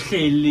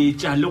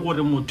tlhohleletša le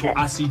gore motho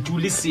a se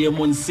dule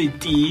seemong se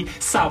tee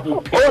sa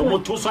bophelo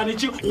motho o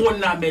swanetše go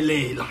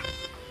namelela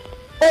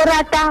o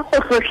rata go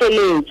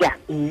tlhohleletša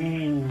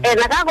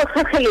ena ka go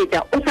tlhohleletša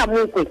o sa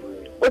mokwe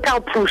o tla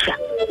go phusha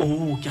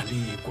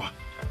Kyalekwa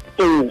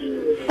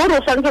gore o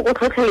swanetse go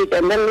tlhotlheletša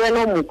and then wena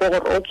o moko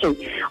gore okay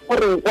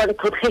gore wa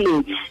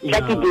ntlhotlheletša tla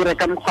ke dire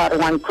ka mokgwa gore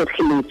wa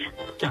ntlhotlheletša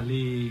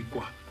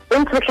Kyalekwa o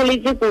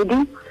ntlhotlheletše kudu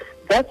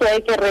that's why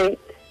ke re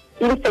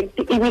in fact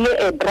ebile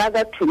a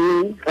brother to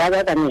me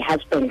rather than my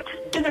husband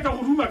ke nyaka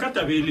go ruma ka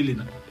tabele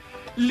lena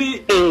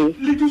le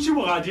dutse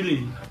bogadi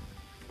lena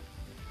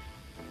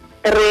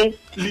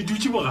le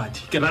dutse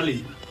bogadi ke ra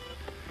lena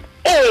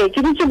ke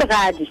dutse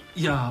bogadi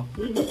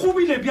go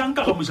bile bjang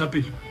ka ga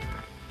Mojapelo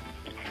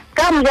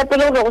ka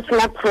Mojapelo go go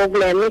sena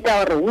problem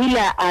ka gore o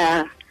ile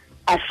a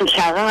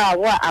fihla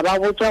gagabo a ba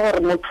botsa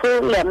gore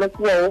motho le a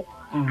motseo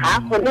ga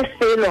a kgone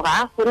selo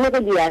ga a kgone go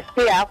dia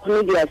se a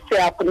kgone dia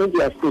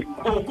se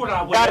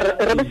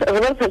re be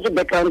se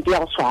background ya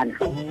go tshwana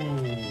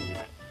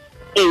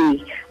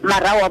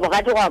mara wa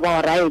bogadi go ba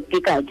o right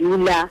ka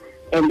dula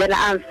and then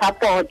I'm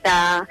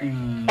supporter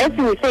as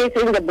we say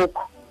in the book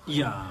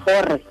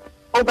gore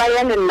o ba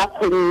ya le nna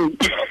kgonyeng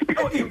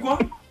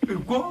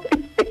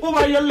o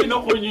ba ya le nna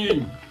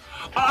kgonyeng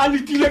a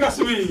letile ka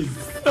sebele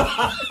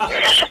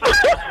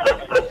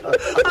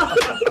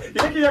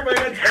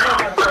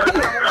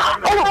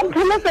o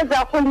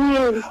pholosetsa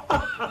kgonyeng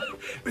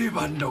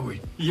banda we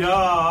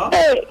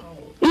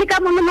le ka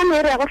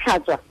mone re ya go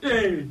hlatswa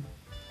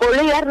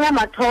kolo ya rena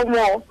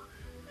mathomo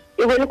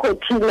e be le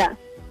kothina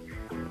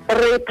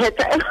re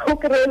pheta o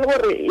kry le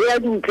gore ya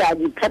dutla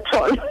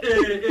di-petrol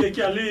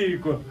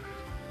Kyalekwa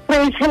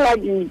re tshela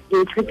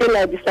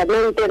di-tshutela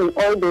di-cement and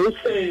all those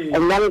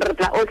and then re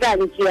tla o tla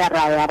ntse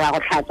ra go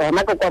tlhatsa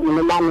gona ka kwa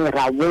monomane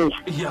ra bola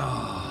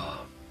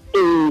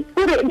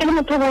gore ke le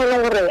motho mo le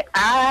gore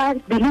a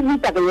believe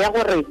tabeng ya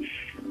gore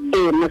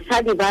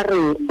mosadi ba re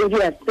o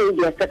dia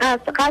se ka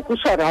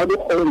tshwara o di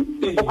kgone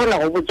o kgona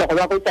go botsa go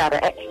ba go tsara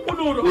ye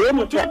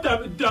motho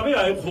tabe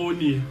a e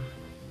kgone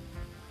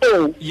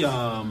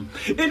ya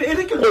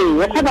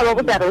khona ba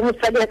botsa re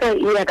mosadi ka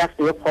ira ka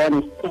se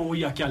khone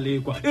ya ke a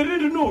lekwa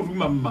re no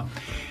ruma mma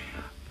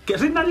ke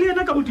re na le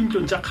yena ka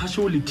bodintlong tsa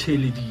khasho le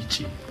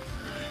theleditše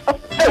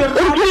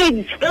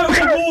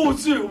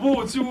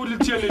botse o le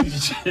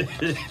theleditše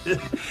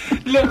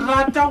le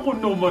rata go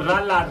no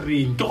morala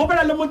reng ke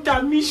gopela le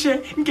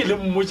motamiše nke le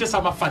mmotse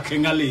sa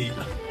mafatlheng a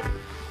lena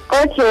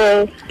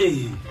okay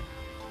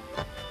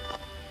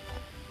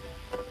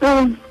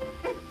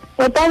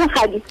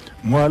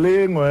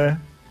ngwalengwe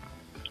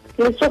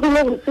le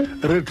tsogile botse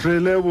re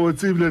trele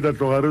botse ebile ta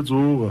tloga re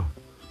tsoga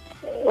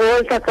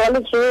o tla tla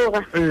le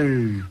tsoga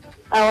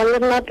a wa le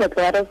nna tla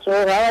tla re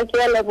tsoga a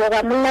ke le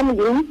boga monna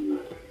modimo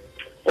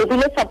e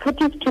bile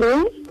supportive to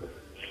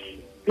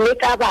me le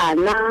ka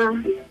bana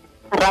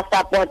ra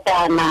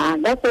supportana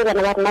ba se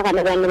bana ba rena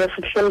bana ba ne ba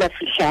fitlhela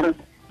fitlhang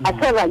a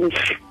se ba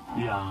ntse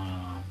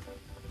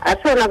a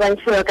se na ba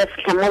ntse ka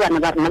fitlhang bana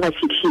ba rena ba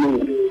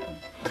fitlhile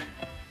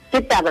ke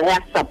taba ya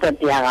support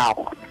ya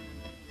gago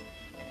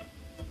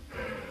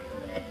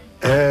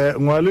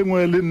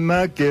ngwalengwe le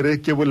nna kere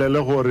ke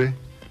bolele gore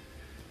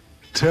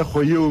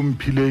thekgo yeo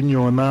mphileng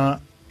yona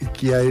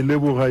ke a e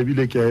leboga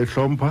ebile ke a e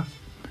hlompha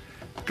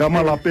ka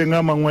malapeng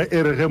a mangwe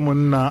e re ge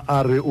monna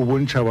a re o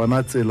bontšha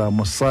bana tsela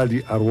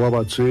mosadi a re wa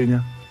ba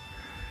tshwenya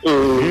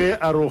ge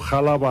a re o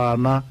kgala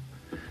bana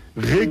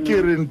ge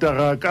ke re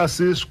ntaga ka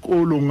se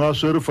sekolong a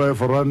swere 5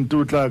 ranta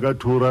o tla ka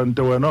 2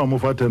 ranta wena wa mo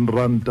fa 10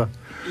 ranta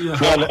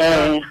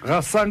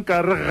ga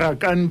sanka re ga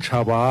ka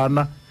ntšha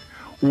bana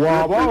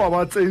wa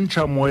ba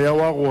tsentšha moya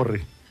wa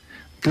gore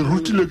ke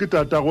rutile ke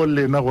tatago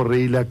lena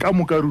gore ile ka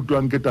moka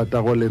rutwang ke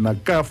tatago lena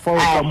ka fao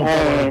ka moka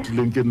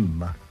rutileng ke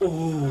nna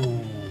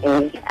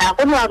a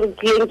go no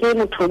rutileng ke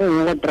motho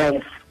mongwe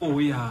drive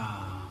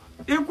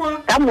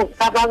ka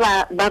moka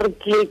ba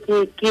rutile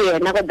ke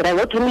yena go drive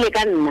o thomile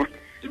ka nna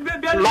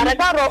mara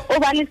ka ro o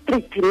ba le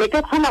strict ne ke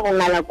kgona go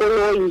ngala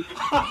koloi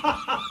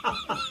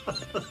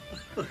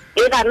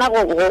e gana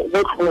go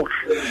tloga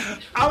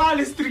a ba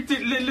le strict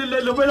le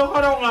bele gona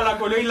go ngala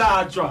koloi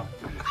la tswa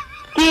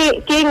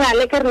ke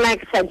ngale ke rena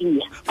ke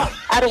sadia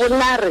a re go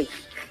nna re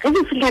ge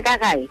ke fitlha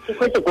ka gae ke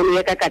kwetse koloi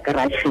ya ka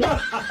garage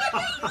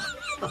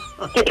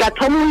ke tla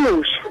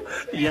thomološa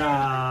ya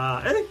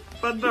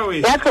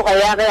tloga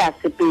ya ge ya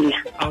sepela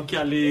ke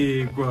a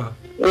lekwa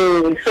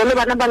so le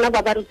bana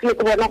ba rutile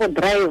ke bona go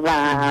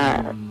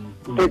driver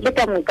ke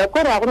ka moka ko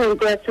re a go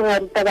nente ya sengwe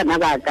ruta bana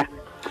baka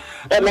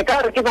ene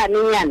ka gore ke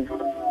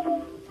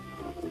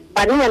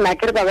banenyana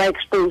ke re ba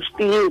exposed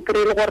ke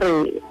re le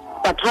gore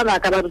batho ba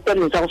ka ba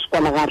rutelo tsa go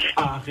sekola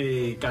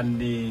gatlhe ka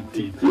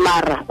nnete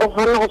mara o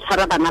kgone go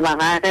tshwara bana ba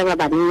gage ba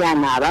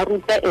banenyana ba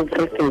ruta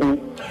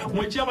everything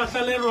motšea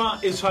bahlalelwa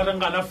e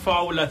tshwareng gana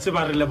faola tse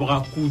ba re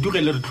leboga kudu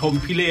ge le re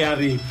tlhomphile ya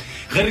re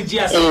ge re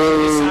jea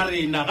sa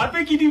rena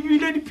gape ke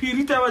dibile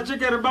diphiri taba tše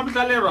ke re ba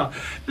mohlalelwa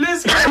le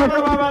sekare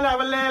ba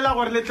balabolela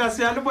gore le tlase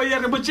ya le boye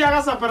re botšea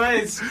ga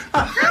surprise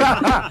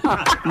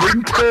le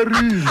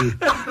ntherile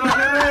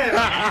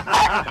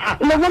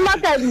le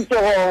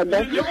bomakaditse gone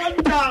le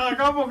bontaga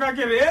ka moka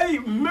ke re ei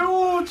mme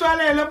o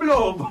tswalele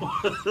molomo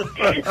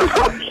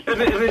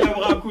re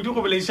leboga kudu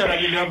go bolaišana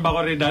le leang ba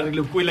gore na re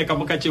le kwele ka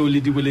moka tšeo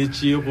le di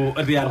boletšego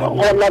re a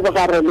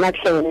leboga rena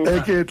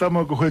ke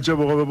tlama ke hwetse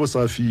bogobe bo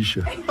sa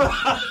fiša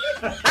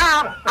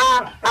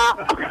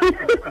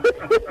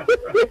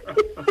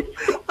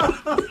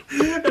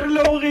re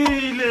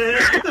lebogile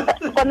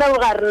gona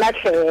boga rena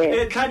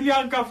tlhe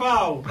tlhadiang ka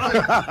fao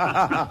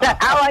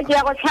awa ke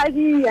ya go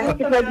tlhadia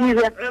ke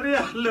tlhadia re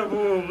a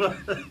leboga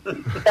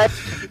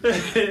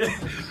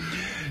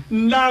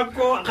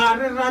nako ga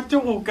re rate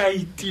go ka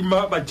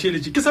itima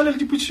batheletše ke sa le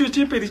dipušišo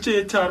tše pedi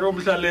tše tharo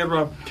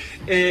mohlalelwa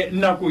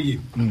nako ye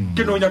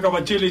ke no nyaka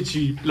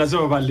batheletše la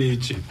tseba ba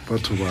letše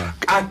batho ba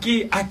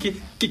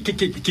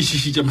ke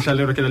šišitše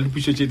mohlalelwa ke na le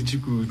dipušišo tše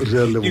ditšikudu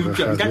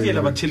ka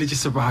diela batheletše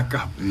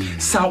sebaka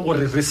sa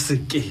gore re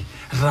seke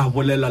ra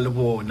bolela le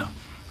bona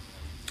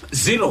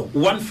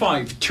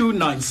 015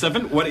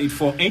 297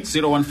 1848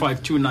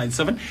 015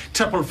 297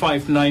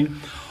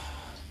 559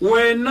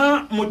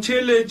 wena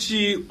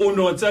motheletši o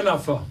no tsena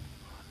fa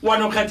wa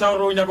no kgetha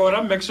gore o nyaka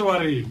ora Max wa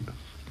reng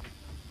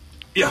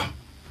ya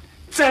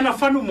tsena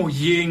fano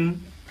moyeng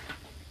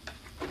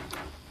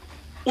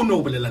o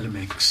no bolela le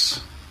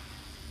Max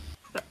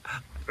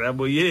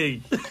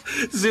Raboyeng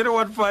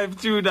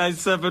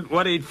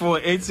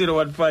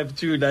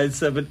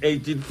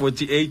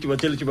 0152971848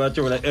 batheletši ba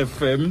Thobela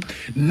FM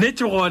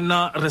nete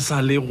gona re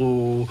sa le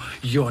go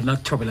yona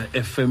Thobela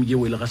FM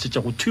yeo e le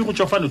gašetša go thui go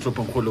tšwa fano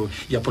tlopenkgolo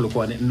ya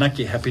Polokwane nna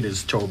ke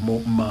Happiness Thomo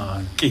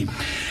Maki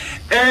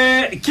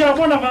ke a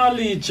bona ba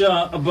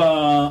letša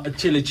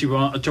batheletši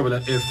ba Thobela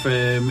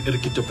FM e re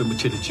ke tope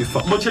motheletši fa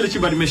motheletši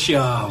ba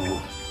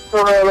dimešiago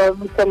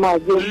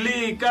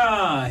le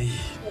kae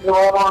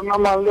Rona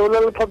malolo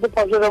le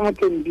phapephase ka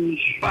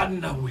motendiši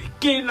banna we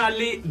ke na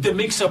le the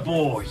mixer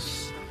boy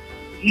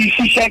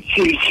fisha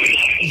tšhiri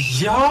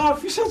ya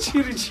fisha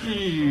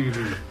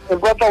tšhiritšhiri e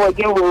kwata wa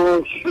ke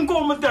boši nko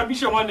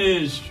motamiša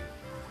ngwanešo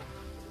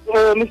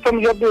Mr.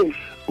 Mojapelo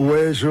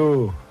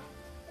wešo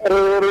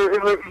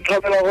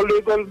Thobela go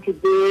legal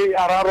today a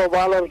ra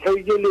robala re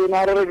ke le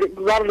na re le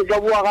ka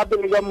bua gape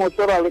le ka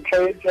motsora le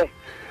tlhaetse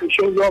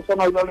show yo fa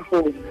na le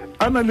phone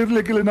ana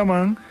le ke le na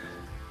mang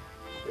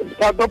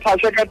ta to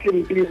phasha ka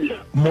timpili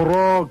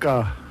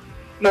moroka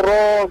ka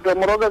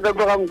go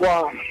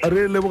gangwa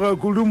re le boga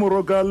kudu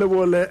moroka le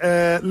bole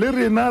le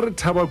rena re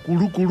thaba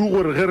kudu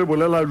gore ge re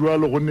bolela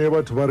jwalo go ne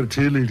batho ba re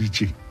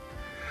theeleditše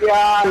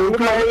ya le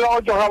maele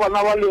o tloga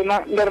bana ba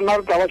lena le rena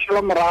re tla ba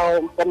tshela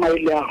morago ka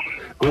maele a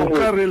o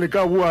ka re le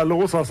ka bua le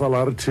go sa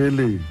sala re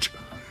theeletše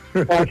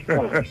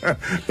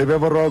e be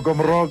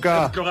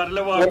moroka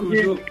tlogarele wa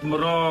kudu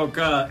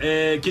moroka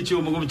ke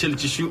tšeo mo go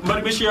motšheletšešo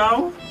maribeši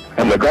yao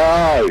le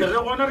kae re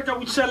gona re ka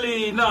botšiša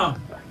lena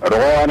re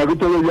gona ke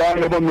tolo jang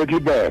le bo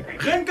Mekibek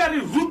ge nka re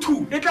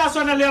rutu e tla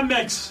swana le ya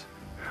Max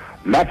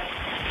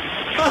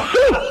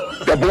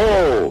the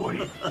boy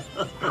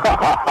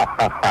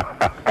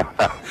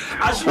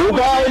o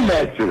kae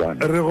Max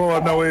re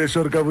gona o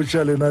esho re ka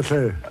botšiša lena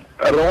tlhe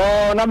re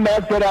gona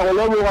Max ra go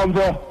leboga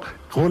mfo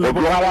go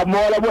leboga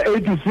mola bo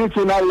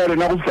 86 na le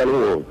rena go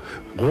fela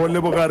go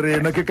leboga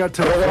rena ke ka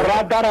re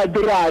rata ra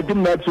dira di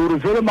Max re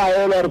se le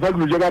maele re sa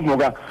dilo ka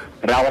moka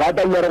ra go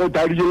rata le re go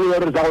tadije le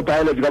re sa go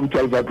taela ka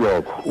botšwa ba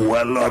tloko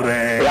well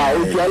re ya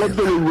o tsala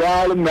pele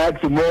ya le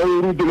Max mo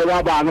ru di le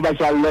ba bang ba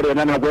shalle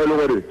rena na go le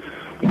gore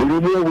bulu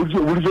re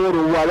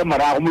wa le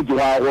mara go motho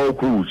wa go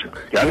khutsa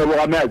ya le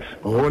boga Max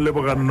go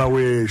leboga nna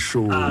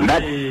wesho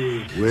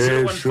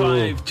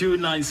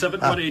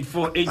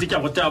 752971848 ke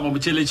go tama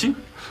motšheletši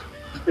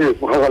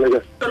mo ga le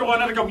re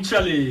gona re ka botšiša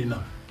lena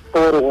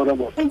re gona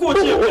mo nko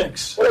tšee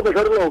Max o be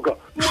re loka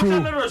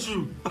motšheletši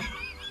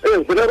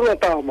bana re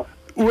tama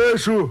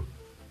wesho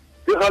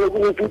ke ga le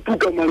go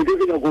pupuka mane ke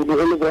nya go no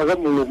le ba ga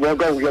molomo wa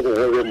ka o ya go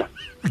hema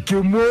ke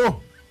mo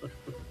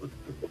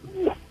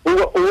o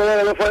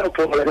le fa o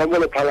le mo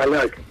le phala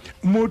laka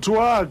motho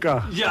wa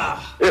ka ya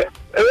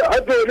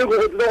a te le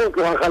go tla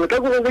go ga ka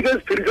go go ke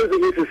spiritual se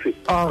se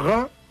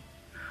aga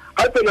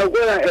a te na go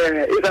e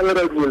sa le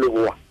go le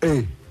go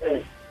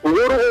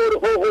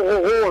go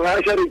ga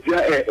sha re tsia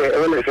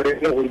le sere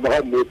go ba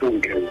mo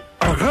tonke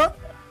aga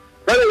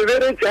ba le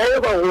re tsia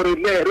ba gore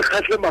le re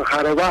khatle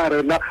magare ba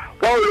rena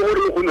ba o le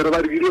gore go ne re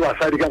ba di ba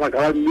sa di ka ba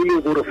ka ni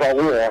le gore fa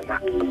go ona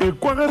e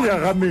kwa ga re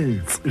aga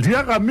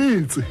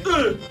metse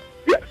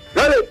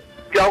Dale,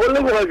 ya go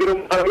le go ga dire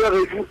mo ga re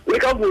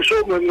ka boso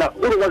monna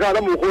o re ba ka la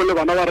mo go le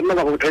bana ba rena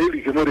ba go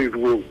thaile ke mo re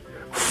duo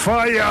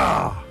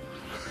fire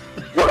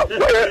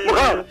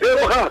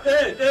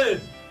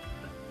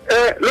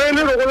le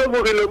go le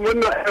mo ge le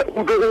monna o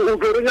ke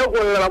re nya go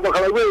la ba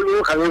ga le go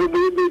ga le mo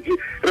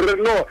re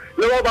no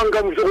le ba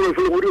banka mo go le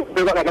go re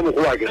ba ka la mo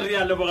go wa ke re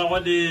ya le boga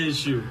wa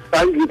lesho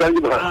thank you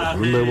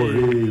le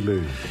bogile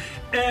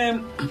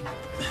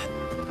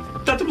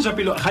Tate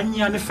Mojapelo ga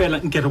nnyane fela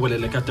nke re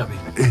bolele ka tabeng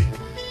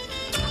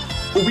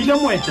o bile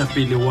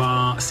moetapele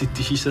wa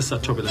setiši se sa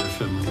Thobela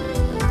FM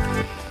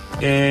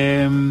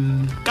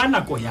ka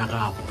nako ya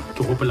gago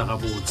ke gopola ga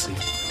botse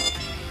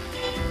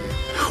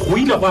go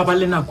ile go ba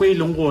le nako e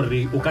leng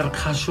gore o ka re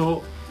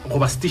kgašo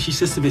goba setiši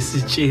se se be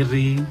se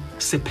tšere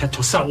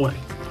sephetho sa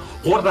gore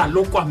go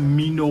ralokwa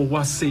mmino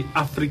wa se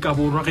Afrika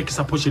Borwa ge ke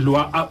sa phoše le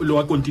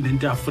wa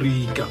kontinente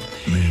Afrika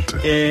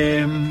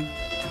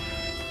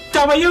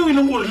taba yeo e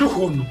leng gore le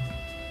gono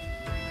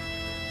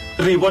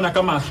re bona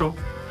ka mahlo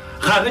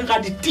ga re ga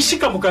ditiši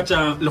ka moka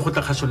tša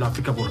lekgotlakgašo la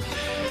Afrika Borwa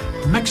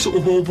Max o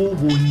bo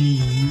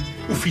boneng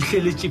o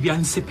fihleletse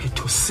bjang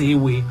sephetho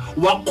sewe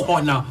wa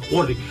kgona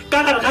gore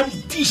ka gare ga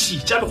ditiši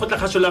tša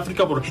lekgotlakgašo la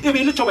Afrika Borwa e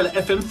be le Thobela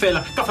FM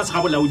fela ka fase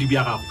ga bolaodi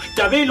bja gago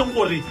tabe e leng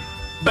gore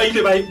ba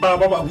ile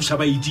ba buša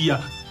ba idia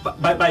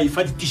ba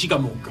ifa ditiši ka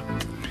moka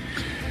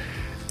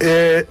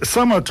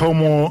sa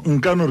mathomo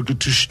nka no re ke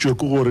thušitšwe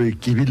ke gore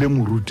ke bile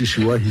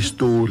morutiši wa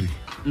history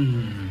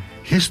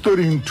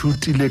history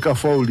nthutile ka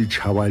fao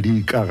ditšhaba di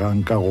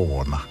ikagang ka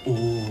gona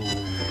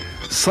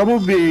sa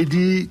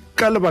bobedi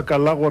ka lebaka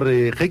la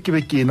gore ge ke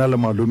be ke ena le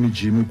malome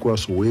Jimmy kwa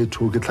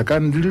Soweto ke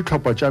tlhakane le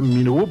ditlhopha tša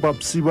mmino bo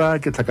Babsi ba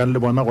ke tlhakane le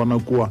bona gona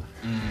kwa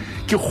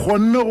ke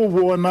kgonne go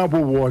bona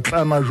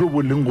bobotlana jo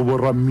bo leng go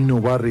borwa mmino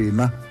ba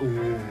rena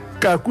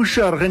ka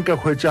kuša re ge nka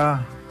hwetša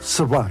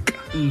sebaka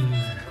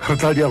re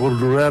tla dia gore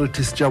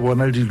royalties tša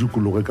bona di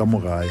dikologe ka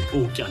mogae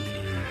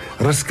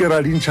re se ke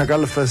ra dintšha ka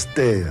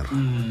lefestere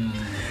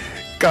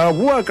ka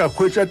bua ka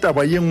hwetša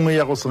taba ye nngwe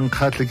ya go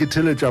senkgatlhe ke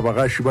theletša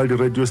bagaši ba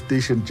di-radio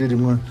station tše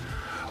dingwe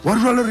wa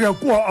jwale re ya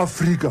kwa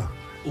Afrika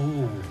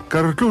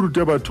ka re tlo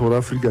rute batho gore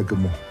Afrika ke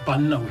mo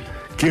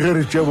ke ge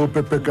re tšea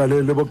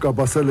bopepekale le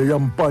bokapasele ya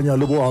mpanya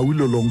le bo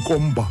Awilo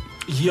Lonkomba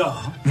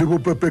le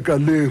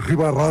bopepekale re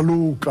ba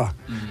raloka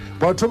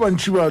batho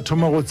bantši ba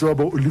thoma go tseba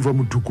ba Oliver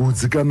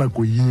Mtukudzi ka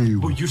nako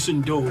yeo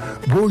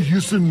bo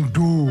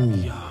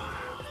Yusindu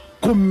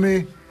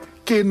gomme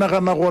ke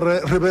nagana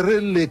gore re be re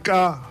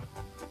leka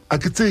a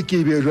ke tse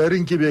ke be jwa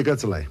reng ke be ka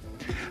tselae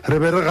re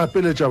be re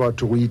gapeletša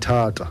batho go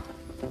ithata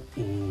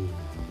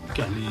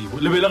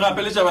le be le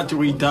gapeletša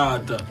batho go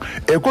ithata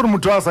kore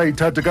motho a sa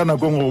ithate ka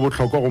nako ngwe go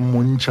bohlokwa go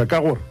mmontšha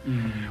ka gore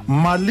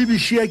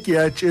malibishia ke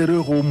a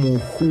tšere go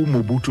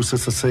Mobutu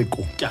Sese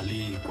Seko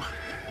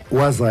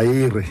wa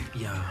Zaire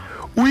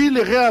o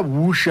ile ge a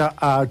busha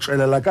a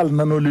tšwelela ka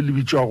lenaneo le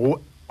lebitšwago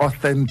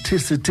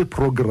Authenticity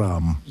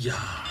Program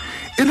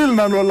e le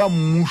lenaneo la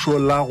mmušo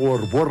la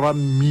gore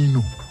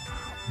borammino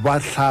ba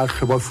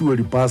tlhatlhe ba fiwa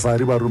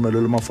dipasari ba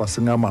romelwe le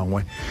mafaseng a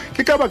mangwe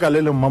ke ka baka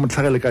le leng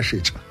mamotlhagele ka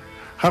šetša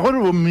ga gore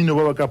bommino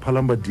ba ba ka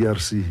phalang ba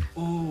DRC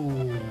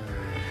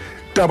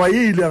taba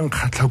ye ile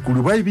nkgatlha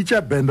kudu ba e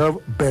bitša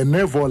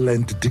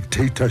benevolent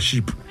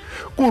dictatorship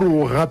kore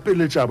o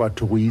gapeletša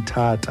batho go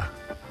ithata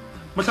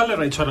mohlale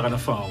ra itshwaragana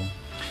fao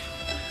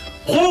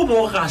go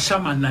bo gaša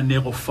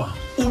mananego fa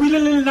o bile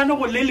le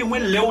lenanego le lengwe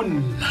leo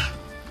nna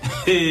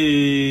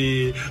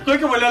go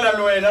ke bolela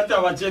le wena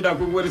taba tšena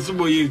ko gore se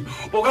moyeng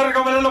o ka re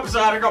ka bolela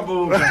bosagare ka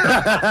boka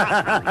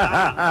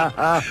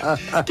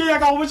ke ya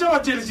ka go botša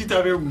batšheletse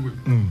tabe nngwe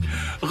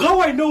ge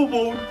wena o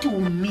bo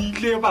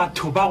tumile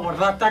batho ba go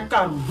rata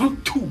ka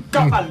rutu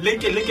ka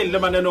balekeleke le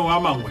mananeo a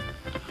mangwe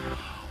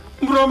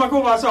mroma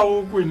ko ba sa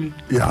o kwene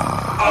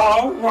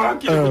wa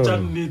ke le botša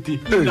nnete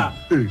nna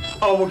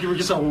a bo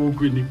ke sa o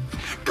kwene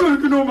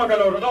ke no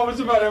makala gore ga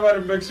botse ba re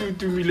Max o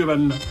tumile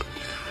banna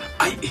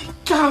ai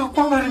ka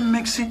kwa ba re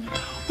Max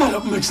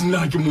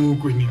nna ke mo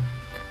kwene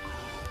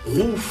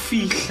go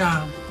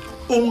fihla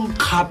o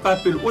nkgapa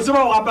pele o se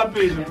ba go gapa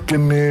pele ke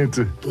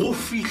nnete go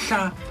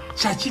fihla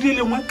tšatši le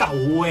lengwe ka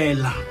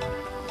wela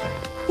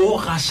o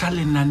gaša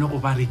lenane go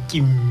ba re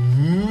ke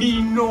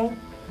mmino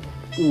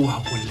o a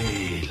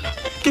bolela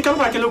ke ka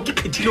lebaka leo ke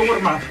kgethile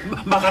gore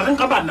magareng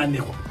ga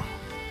bananego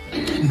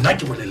nna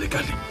ke bolele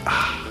ka le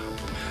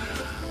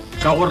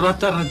ka go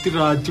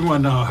rati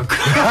ngwanaka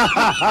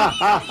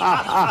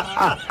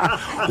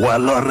wa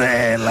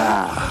lorela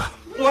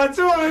wa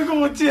tseba ge ke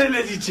go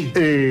tieleditše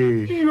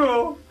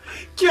yo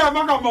ke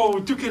ama ka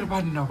maoto ke re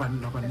banna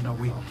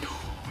we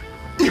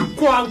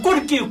ikwang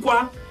kore ke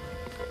kwa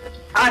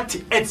at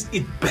its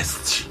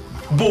best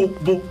bo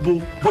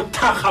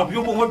thaga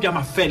bjo bongwe bja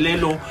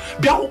mafelelo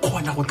bja go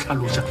kgona go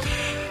tlhaloša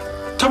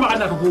thoma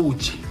gana re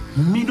botse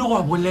mmino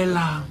wa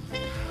bolela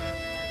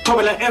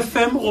Thobela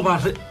FM go ba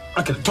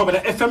Thobela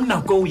FM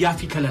nako ya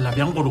fitlhelela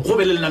bjang gore go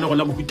be le lenane go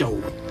la mohuta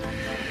o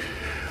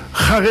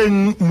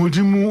gageng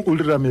modimo o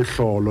dira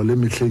mehlolo le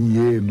mehleng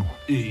yeno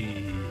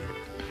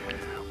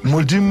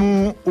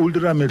modimo o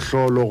dira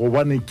mehlolo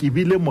gobane ke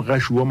bile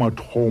mogaši wa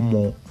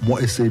mathomo mo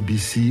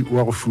SABC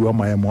wa go fiwa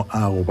maemo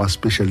a go ba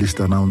specialist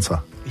announcer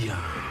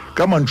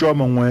ka mantšo a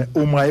mangwe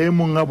o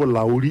maemong a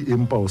bolaodi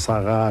empa o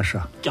sa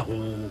gaša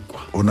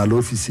o na le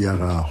ofisi ya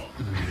gago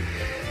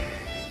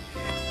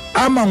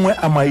a mangwe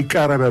a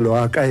maikarabelo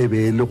a ka e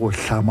be le go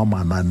hlama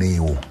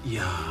mananeo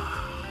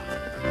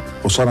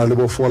o swana le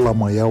bo fola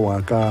moya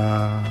wa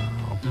ka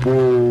bo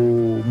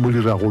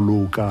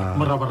modiragoloka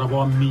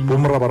bo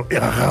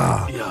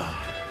morabara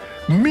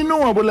mmino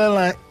wa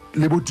bolela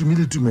le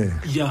botumile tumelo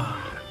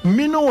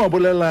mmino wa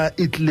bolela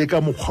e tlile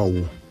ka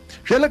mokgwao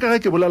jale ka ga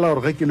ke bolela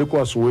gore ge ke le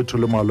kwa Soweto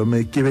le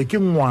malome ke be ke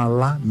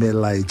ngwala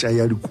melaetša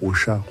ya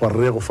dikoša gore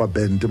re go fa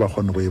band ba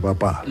kgone go e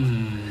bapala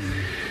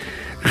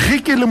ge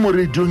ke le mo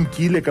radiong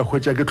ke ile ka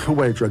hwetša ke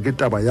tlhobaetswa ke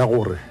taba ya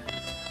gore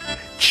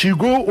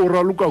Chigo o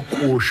raloka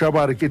koša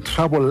ba re ke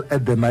trouble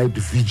at the night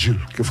vigil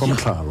ke fa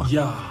mohlala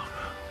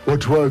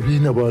batho ba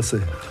bina ba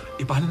sega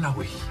e banna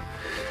we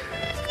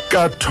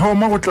ka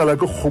thoma go tlala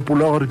ke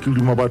kgopola gore ke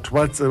duma batho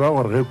ba tseba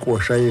gore ge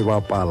koša e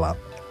bapala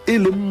e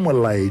le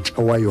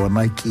molaetša wa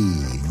yona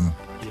keng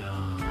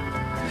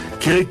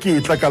ke ke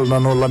tla ka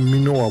lenaneo la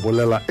mmino wa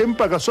bolela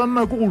empa ka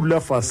swanna ke go dula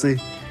fase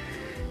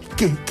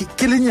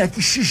ke le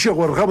nyakišiše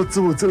gore ga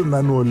botsebotse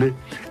lenaneo le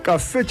ka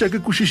fetša ke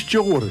kwešišitše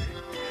gore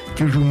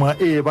ke duma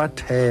e ba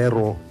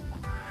thero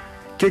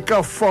ke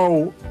ka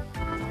fao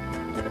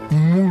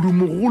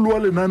modumogolo wa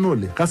lenaneo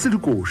le ga se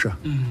dikoša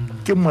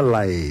ke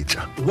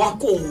molaetša wa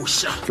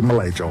koša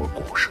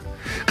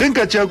ge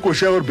nka tšea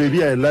koša ya gore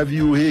baby I love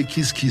you hey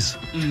kiss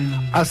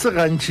a se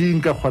gantši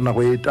nka kgona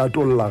go e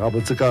tatolola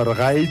gabotse ka gore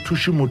ga e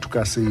thuše motho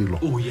ka selo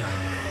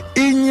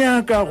e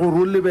nyaka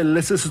gore o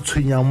lebelele se se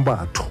tshwenyang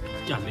batho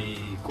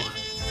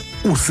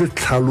o se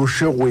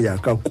tlhaloše go ya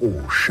ka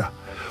koša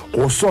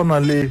go swana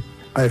le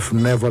I've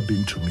never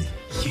been to me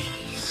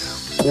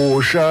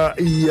koša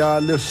ya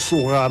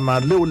lesogana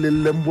leo le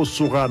leng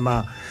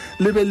bosogana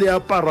le be le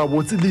apara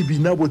botse le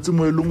bina botse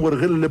mo e leng gore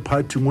ge le le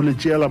partyng o le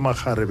tšeela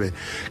magarebe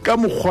ka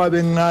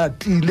mokgwabeng a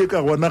tile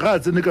ka gona ga a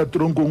tsene ka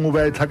tronkong o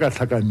ba e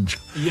tlhakatlhakantšha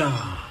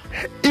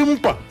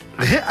empa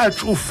ge a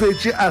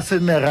tsofetše a se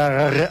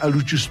negagage a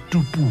dutše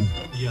stupung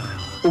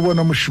o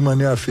bona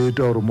mošimane a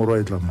feta gore morwa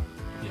e tlamo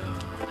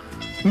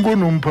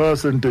nkono mpha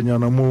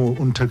sentenyana mo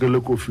o nthekele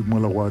kofi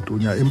mola go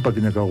atonya empa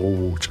ke nyaka go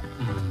botša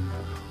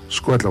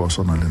sekwatla wa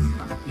swana le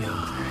nna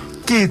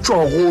ke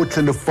tswa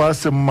gotlhe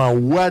lefase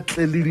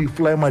mawatle le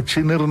di-fly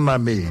machine re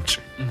nametše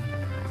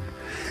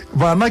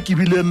bana ke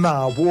bile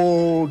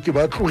nabo ke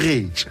ba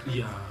tlogetše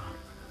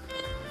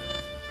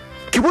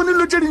ke bone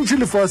dilo tše dintšhi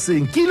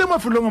lefaseng ke ile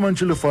mafelong a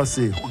mantši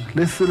lefaseng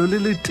lefelo le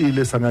le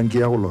tele sangang ke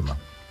ya go lona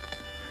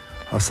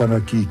a sanga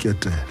ke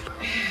iketela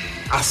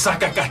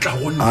Asaka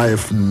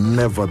I've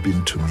never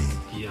been to me.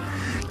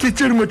 ke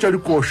tse dingwe tša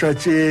dikoša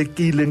tše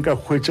ke ileng ka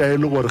hwetša e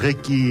le gore ge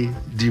ke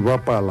di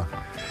bapala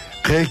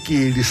ge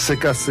ke di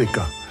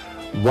sekaseka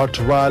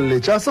batho ba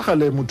letša se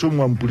gale motho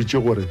mongwe a mpoditše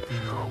gore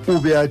o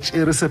be a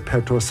tšere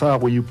sephetho sa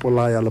go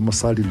ipolaya le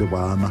mosadi le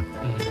bana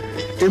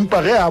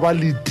empa ge a ba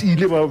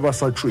letile ba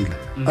sa tšwele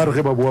a re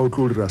ge ba boa o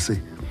tlo dira se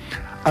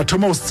a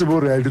thoma go se tsebe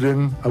gore a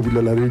direng a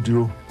bulela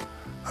radio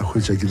a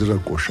hwetša ke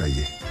dira koša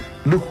ye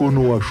le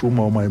kgono wa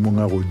šoma o maemong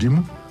a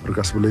godimo re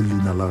ka se bolele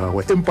leina la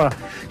gagwe empa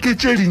ke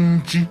tše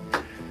dintši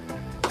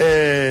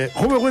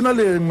go be go ena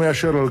le engwe ya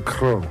Sheryl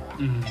Crow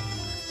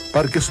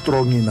ba re ke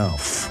strong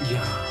enough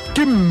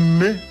ke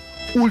mme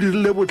o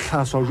dirile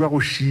botlhaswa jwa go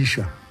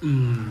šiša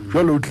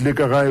jwale o tlile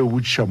ka gae o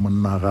botšiša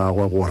monna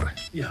gagwe gore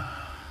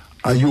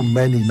are you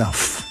man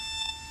enough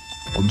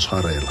go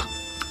ntshwarela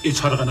e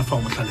tshwaragana fa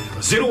o motlhalelo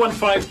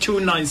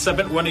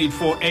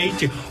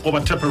 0152971848 goba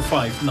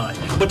 5559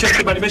 go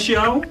tšhetse badi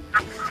bešiao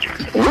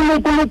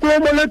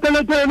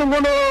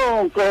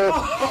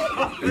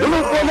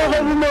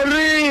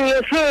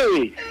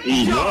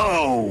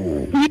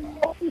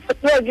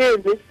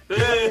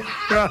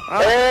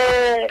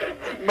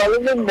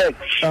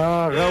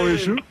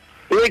gawešo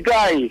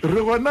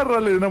re gona ra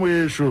lena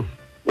moešo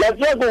la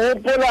tsa go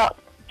hopola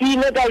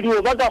tine ka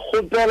dio ba ka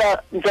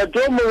gopela ntate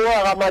o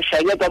mongwe ga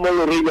mashanya ka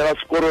moloreng ya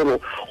sekorolo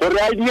gore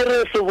a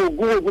dire se go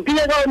go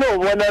tine ka no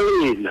bona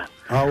lena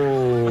ka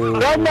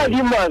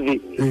madimabe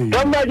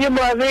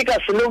ka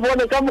se le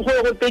bone ka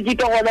mogwe go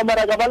tekita gona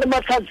maraka ba le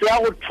matlhatsi a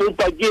go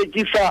thupa ke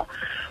etisa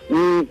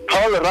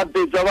Paul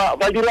Rapetsa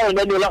ba dira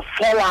yona la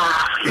fola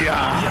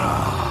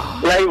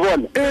la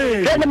ibona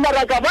ke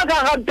maraka ba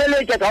ka ga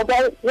peleke ka go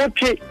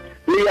gothi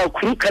le ya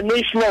Kruger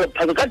National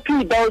Park ka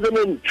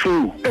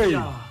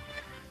 2002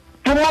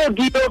 Tumo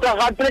dito ka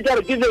gatre ke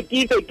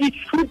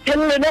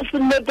shutelle na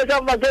semete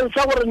ka bakeng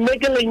sa gore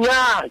neke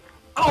lenyaka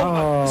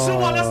so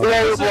wala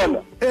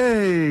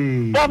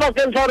ka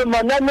bakeng sa gore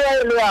manane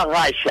a le a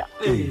gasha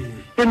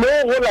ke no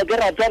go la ke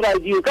rata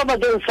radio ka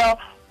bakeng sa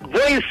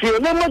voice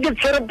no mo ke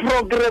tsere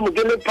program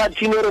ke le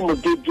party no re mo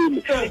tetile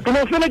ke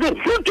no fela ke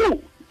futu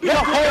ya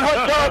go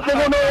ta ke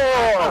no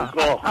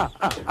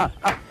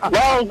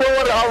wow go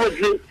re ha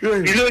botse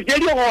dilo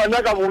ke di gona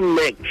ka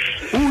bomme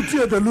o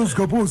tšea the loose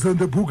capos and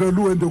the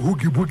boogaloo and the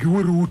hooky boogie o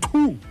re o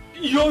thu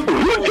yo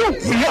ya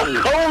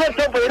go ba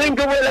tsa boreng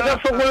ke boela ka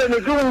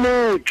sokolene ke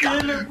motho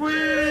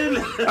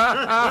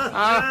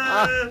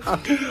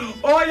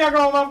o ya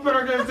go ba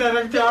program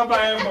director ba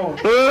emo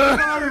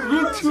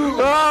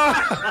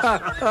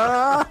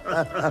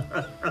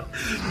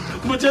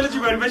mo tšhele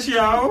tšhibadi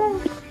bešiao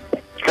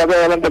ka ba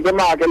la ntate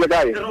ma ke le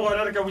kae re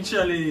gona re ka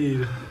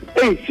botšhialele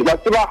ba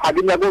tseba ga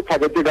di nako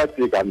tshaketse ka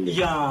tsekane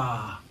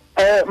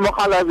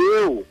mogala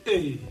beo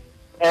ge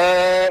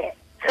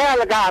a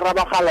le ka gara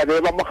bagalabe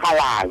ba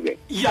mogalabe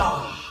ge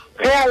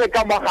a le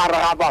ka magare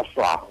ga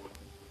baswa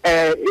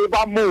e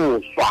ba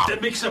moswa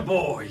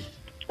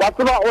wa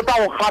tseba o tla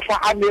go kgatlha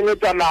a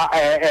meletsana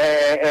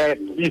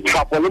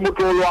dithapo le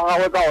motlolo wa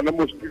gagwe ka one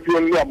mo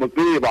studiong le ya mo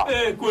tseba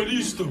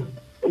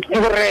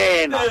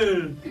borena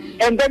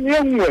and then ye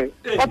nngwe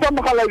ba tsa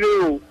mogala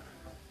beo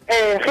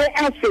ge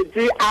a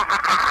setse a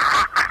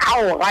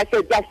o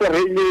gasetsa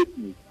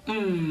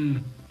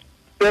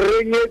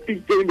serenyeti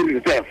game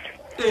reserve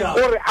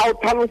gore a o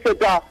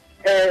tlhalosetsa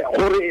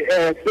gore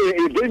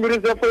game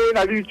reserve e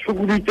na le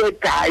ditšhukudu tse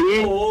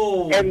kae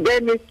and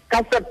then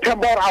ka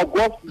September or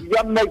August ya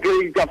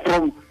migrate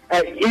from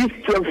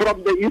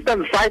the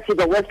eastern side to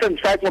the western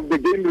side of the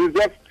game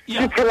reserve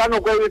ke tshelano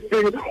ko e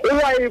seng o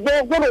a e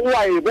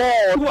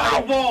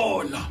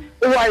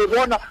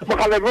bona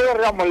mogala beo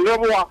re a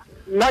moleboa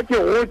nna ke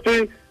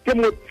gotse ke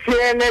mo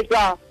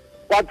tsheeletsa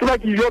wa tseba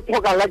ke yo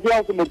thoka la ke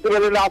ya se mo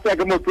tsebele la sa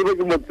ke mo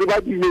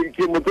tseba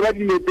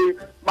dinete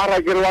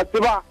mara ke re wa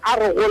tseba a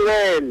re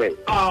golele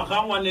ga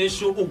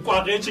ngwaneso o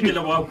kwagetse ke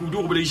le ba kudu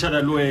go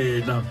bolešana le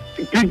wena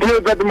ke tle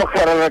ka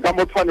mogherele ka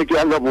mo tshwane ke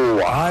ya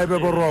leboa ai be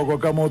boroko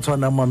ka mo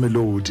tshwana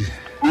mamelodi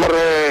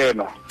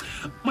morena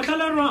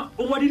motlhalerwa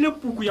o ngwadile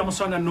puku ya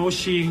moswana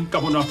noši ka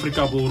bono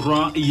Afrika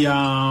Borwa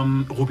ya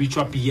go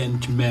bitswa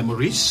Beyond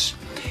Memories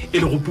e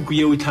le go puku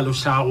yeo e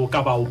tlhalošago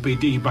ka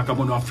baopedi ba ka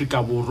bono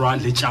Afrika Borwa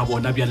le tša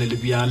bona bjale le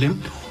bjale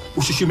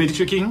o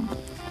šušumeditšwe keng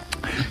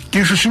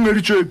ke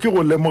šušumeditšwe ke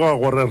go lemoga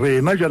gore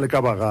rena jale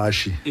ka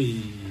bagaši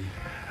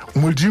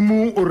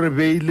modimo o re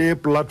beile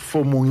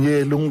platformong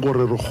ye e leng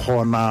gore re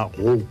kgona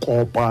go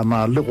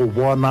kopana le go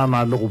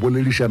bonana le go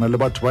boledišana le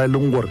batho ba e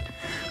leng gore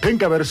ge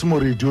nka be re se mo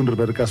radiong re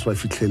be re ka se ba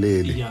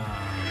fitlhelele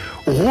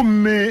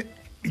gomme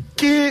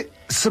ke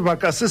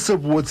sebaka se se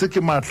botse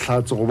ke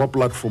mahlatse go ba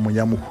platformong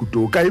ya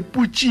mohuto ka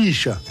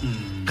ipotšiša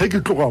ge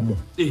ke tloga mo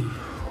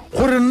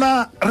gore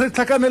na re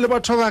tlhakane le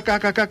batho ba ka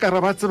ra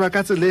ba tseba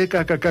ka tsele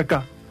ka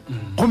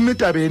gomme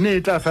tabe ene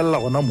e tla felela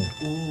gona mo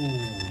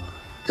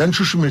ya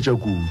ntšhušumetša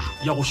kudu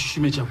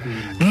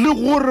le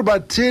gore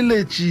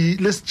batheeletši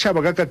le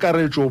setšhaba ka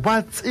kakaretšo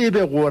ba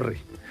tsebe gore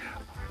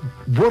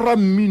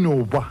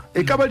borammino ba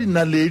e ka ba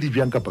dinaledi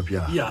bjang kapa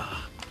bjang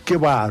ke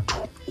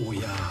batho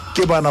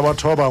ke bana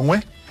batho ba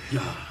bangwe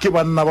ke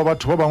banna ba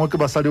batho ba bangwe ke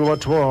basadi ba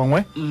batho ba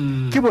bangwe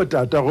ke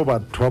botata go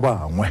batho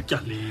ba bangwe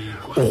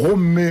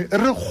gomme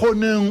re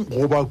kgoneng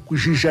go ba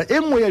kwešiša e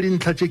nngwe ya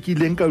dintlha tše ke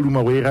ileng ka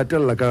duma go e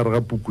gatelela ka gare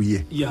ga puku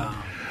ye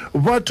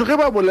batho ge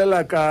ba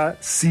bolela ka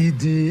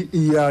CD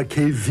ya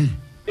KV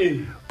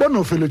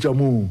bono feletša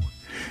moo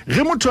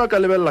ge motho a ka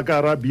lebelela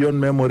ka ra beyond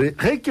memory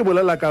ge ke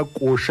bolela ka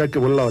koša ke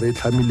bolela gore e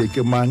tlhamile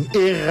ke mang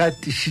e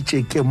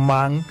gatišitše ke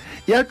mang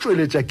ya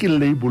tšweletša ke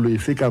label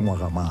efe ka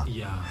ngwaga mang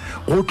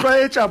go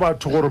tlwaetša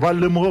batho gore ba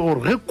lemoge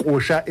gore ge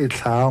koša e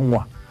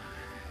tlhangwa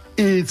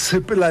e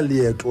tshepela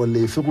leeto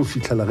lefe go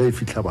fitlhela ge e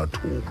fitlha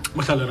bathong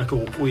mohlalera ke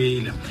go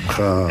poele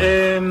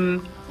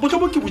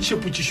botlhobo ke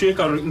botšhepotšišo e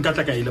ka gore nka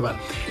tla ka e lebala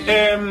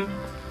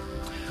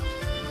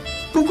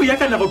puku ya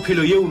kana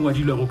bophelo yeo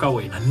ngwadilwego ka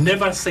wena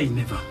never say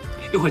never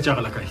e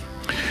hwetšagala kae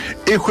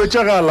e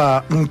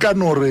hwetšagala nka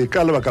nore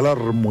ka lebaka la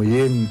re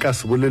moyeng ka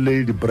se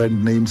bolele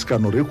di-brand names ka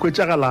nore e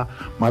hwetšagala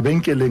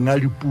mabenkeleng a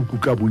dipuku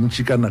ka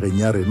bontši ka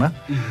nageng ya rena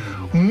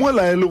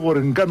mola e le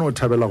gore nka no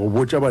thabela go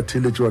botša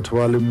batheletši batho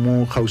ba le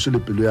mo kgausi le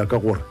pelo ya ka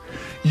gore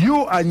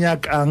yo a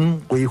nyakang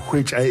go e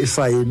hwetša e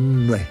sa e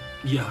nnwe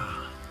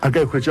a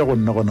ka e hwetša go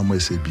nna gona mo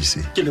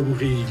SABC ke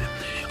lebogile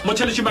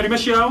motheletši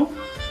marimaši ao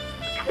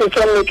e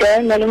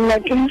tsameka na le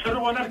mmake re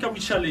gona re ka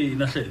botšiša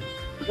lena hle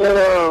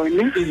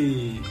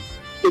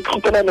e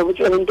khopela le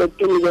botseng ka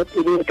teng ya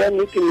pele ka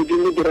nnete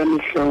medimo dira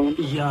mehlong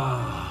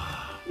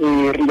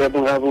re le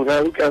boga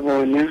ka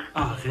bona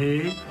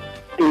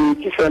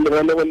ke sa le ba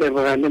le go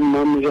leboga le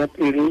mamo ya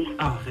pele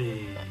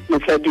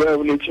mosadi wa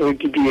boletšego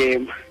ke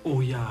diema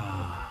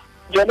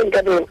jalo nka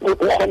be o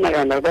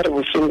kgonagana ba re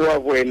bosengo wa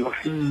boelwa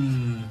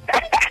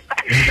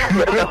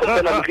ka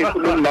khopela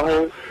mokgekolong la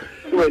go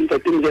wenta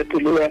teng ya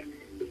pele wa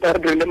ba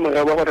re le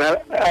moga ba gore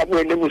a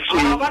boele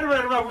bosengo ba re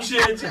ba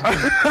bušetše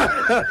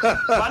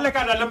ba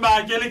lekana le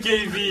make le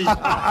KV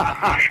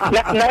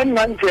na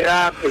mantse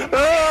gape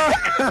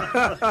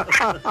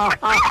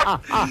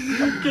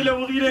ke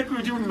lebogile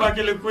kudu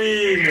mmake le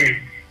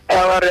kwele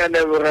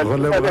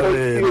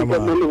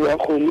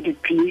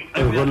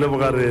go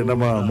leboga rena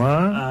mama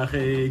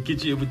age ke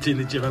tšee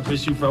botheletše gape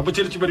šufa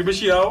botheletše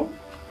badibeši ao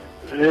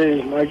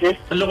make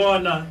le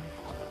gona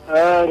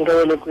nka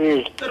le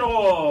kwele re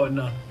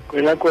gona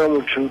kwela kwa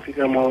mothupi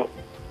ka mo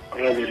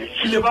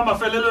le ba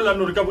mafelelo la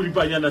nore ka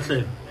boripanyana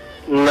hle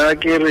nna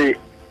ke re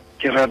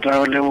ke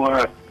rata le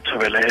wa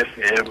Thobela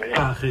FM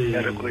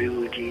ya re go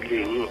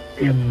yudileng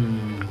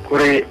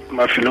gore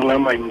mafelong a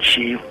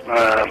mantši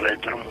ba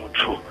reta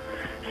motho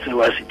se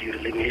wa se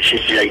dirileng e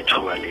šetse ya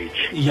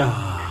ithobaletše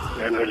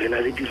lano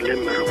lena le dirile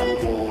mmereko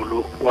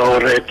mogolo wa go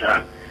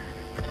reta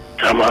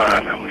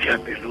Thamana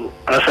Mojapelo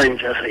a sa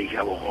ntše a sa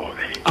ika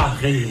bogobe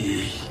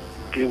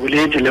ke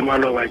boletse le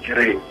maloba ke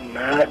re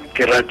nna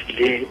ke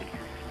ratile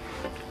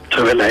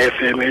Thobela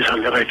FM e sa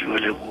le radio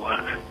le bua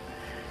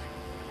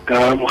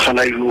ka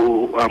mogala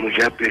yo wa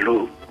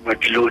Mojapelo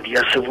batlodi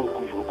ya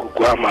seboko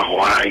kwa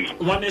magwai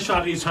ngwane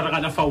swa re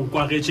tshwaragana fa o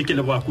kwa getše ke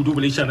le boa kudu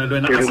bolešana le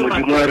wena a se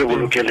modimo a re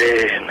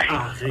bolokelene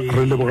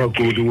re le boga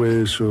kudu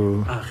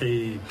weso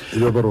e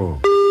be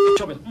bro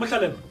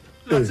mohlalelo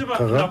la tseba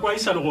nako a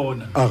isa le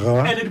gona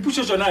ene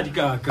dipušo tsona di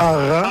kaka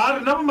a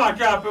re na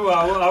bomake ape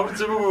wao a re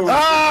tsebe bo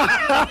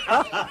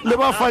le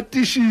ba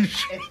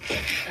fatišiše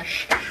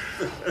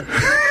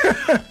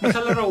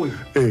mohlalelo we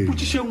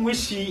putšišo nngwe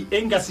si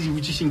e nka se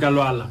botšišeng ka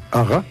lwala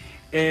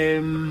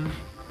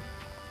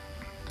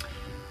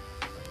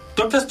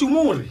Dr.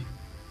 Stumore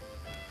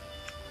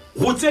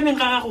go tseneng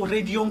ga go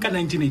radio ka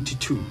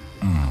 1982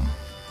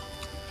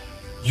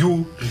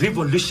 you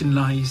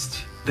revolutionized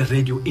the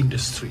radio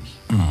industry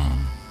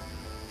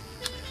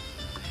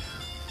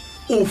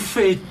o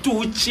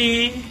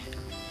fetotše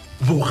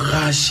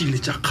bogaši le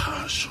tša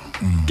kgašo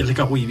ke le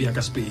ka go ebea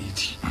ka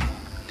Sepedi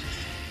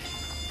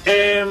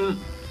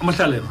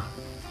mohlalelwa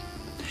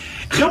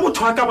ge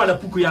motho a ka bala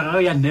puku ya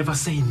gagwe ya never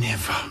say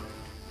never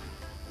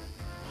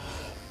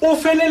o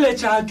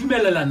feleletša a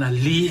dumelelana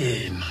le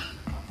yena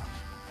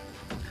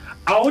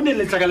a o ne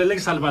letlakala le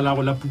ke sa lebalago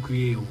la puku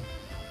yeo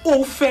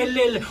o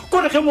felele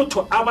kore ge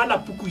motho a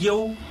bala puku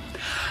yeo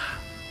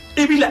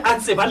ebile a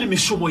tseba le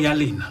mešomo ya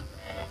lena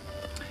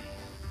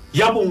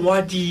ya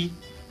bongwadi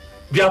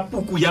bja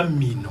puku ya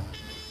mmino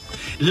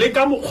le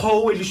ka mokgwa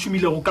o le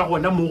šomilego ka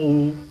gona mo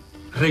go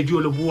radio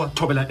le boa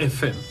Thobela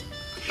FM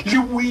le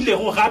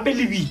builego gape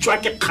le bitšwa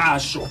ke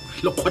kgašo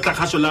le kgotla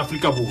kgašo la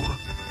Afrika Borwa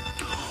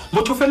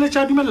motho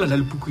feletša a dumelelana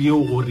le puku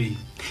yeo gore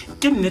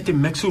ke nnete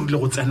Max o rile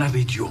go tsena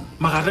radio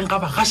magareng ga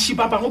bagaši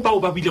ba bangwe bao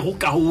ba bilego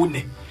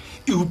kaone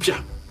eupša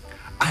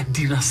a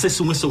dira se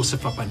sengwe seo se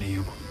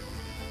fapanego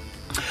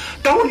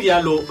ka gore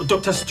yalo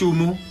Dr.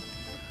 Stumo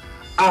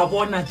a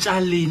bona tša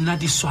lena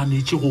di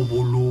swanetše go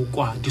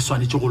bolokwa di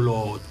swanetše go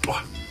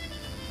lotwa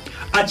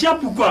a tšea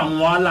puku a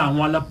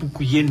ngwala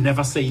puku ye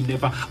never say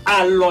never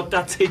a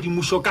lota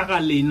tshedimušo ka ga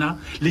lena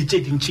le tše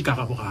dintši ka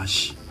ga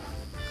bogaši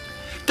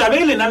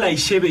tabe lena la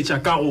išebetša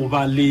ka go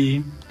ba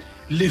le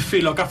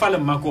lefelo ka fa le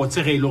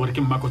mmakotse ge e le gore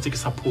ke mmakotse ke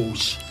sa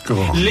phoši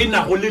le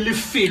nago le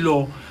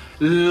lefelo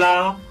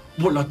la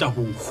bolota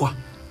bokgwa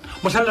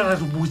mohlalela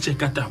re botse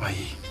ka taba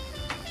ye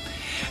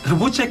re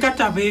botse ka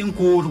tabeng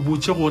go re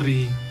botse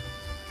gore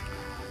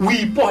o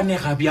ipone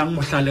ga bjang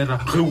mohlalera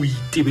ge o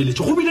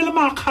itebeletse go bile le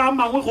makga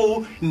mangwe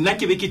go nna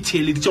ke be ke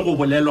theeleditse go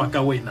bolelwa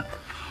ka wena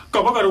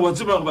ka ba ka re wa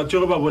tseba go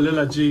batho ba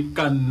bolela tse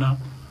ka nna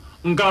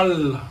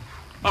nkalla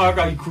a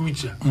ka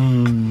ikhutsa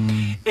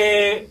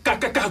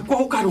ka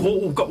go ka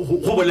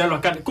go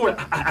bolelwa ka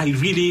I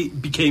really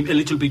became a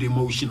little bit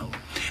emotional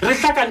re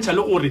hlakantša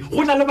le gore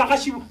go na le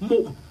bagashi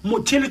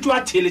motheletso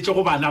a theeletse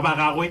go bana ba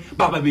gagwe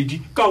ba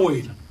babedi ka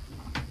wena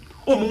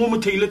o mongwe mo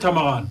theile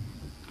thamagana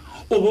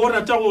o bo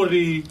rata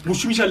gore go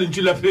šomiša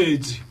lentšu la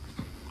fetse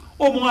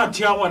o mongwe a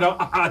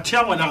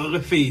thea ngwana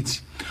gage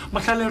fetse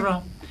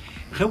mohlalera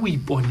ge o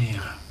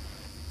iponega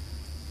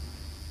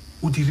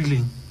o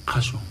dirileng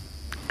kgašong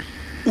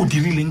o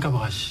dirileng ka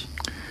bagaši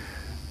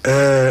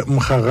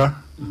mogaga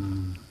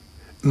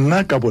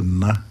nna ka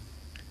bonna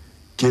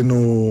ke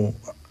no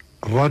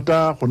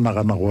rata go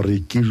nagana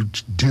gore ke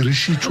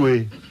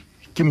dirišitšwe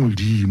ke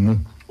modimo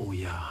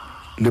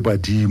le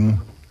badimo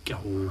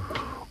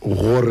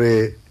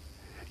gore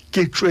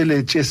ke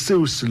tsweletše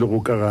seo se le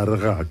go ka gare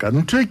ga ka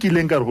ntho e ke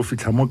ileng ka re go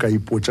fitlha mo ka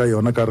ipotša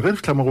yona ka re ge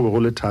fitlha mo go be go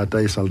le thata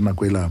e sa le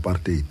nako e le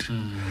apartheid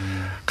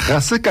ga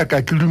se ka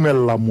ke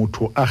dumelela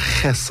motho a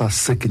gesa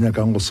se ke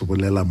nyakang go se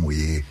bolela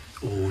moyeng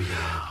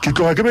ke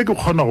tloga ke be ke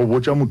kgona go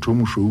botša motho o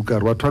mošweu ka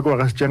re batho ba ke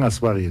ba gasitšeng a se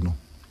ba geno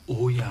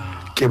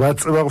ke ba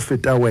tseba go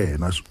feta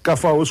wena ka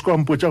fa o se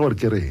kwa mpotša gore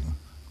ke reng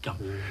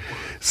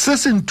se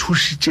se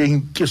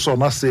nthušitšeng ke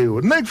sona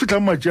seo nna ke fitlha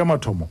mo matšea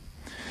mathomo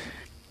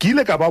ke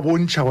ile ka ba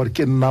bontšha gore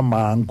ke nna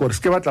mang gore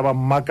se ke batla ba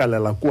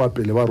mmakalela kua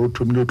pele ba re o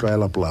thomile o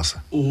tlwaela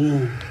polasa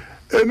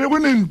ene go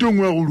ne nto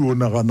ngwe ya go di o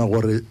nagana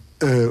gore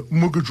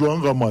mo ke tswang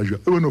ga maja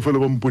e bone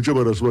fela ba mpotse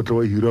ba re se batla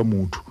ba hira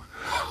motho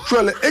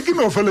jwale e ke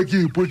no fela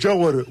ke ipotsa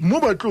gore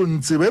mo ba tlo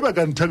ntse ba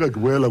ka nthaka ke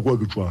boela kwa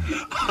ke tswang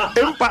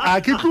empa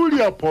a ke tlo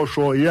dia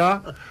phoso ya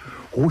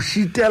go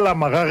shitela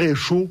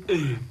magagesho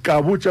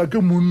ka botsa ke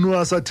monno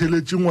a sa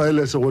theletše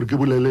ngwaele se gore ke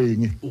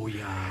boleleng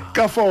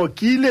ka fao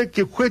ke ile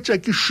ke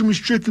khwetša ke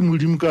šomišitšwe ke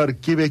modimo ka re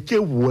ke be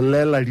ke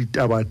bolela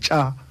ditaba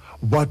tša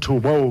batho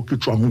bao ke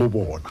tswang go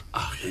bona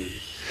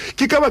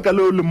ke ka baka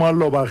leo le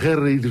maloba ge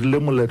re dirile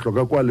moletlo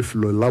ka kwa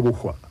lefelo la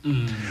bogwa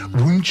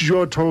bontši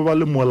jwa batho ba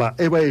le mola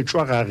e ba e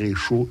tswa ga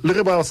gešo le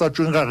ge ba sa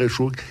tsweng ga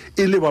gešo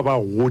e le ba ba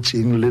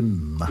gotseng le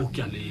nna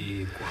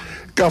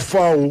ka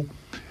fao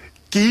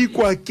ke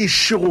ikwa ke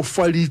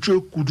šegofaditšwe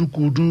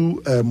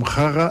kudu-kudu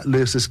mogaga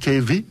le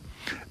SSKV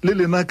le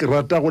lena ke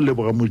rata go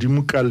leboga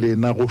modimo ka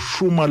lena go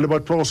šoma le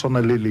batho ba go swana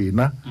le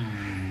lena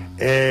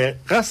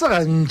ga se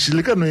gantši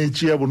le ka no e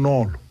tšea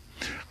bonolo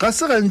ga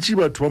se gantši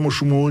batho ba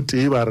mošomo o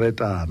tee ba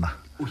retana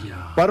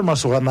ba re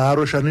masogana a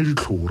rošane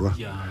ditlhora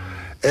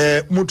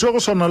motho wa go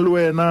swana le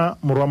wena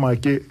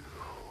morwamake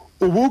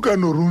o bo ka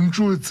no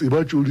rontse o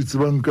tseba tšeo di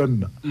tsebang ka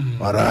nna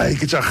ba re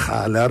ke tša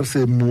kgale a re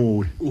se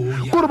mowe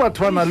kore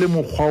batho ba na le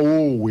mokgwa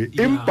owe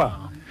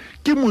empa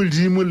ke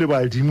modimo le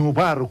badimo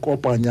ba re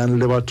kopanyang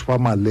le batho ba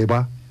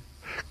maleba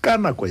ka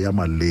nako ya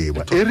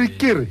maleba e re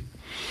kere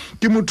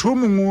ke motho o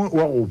mongwe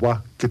wa go ba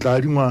ke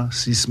tla dingwa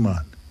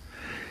sisman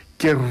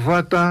ke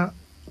rata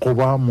go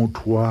ba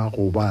motho wa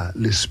go ba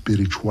le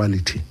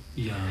spirituality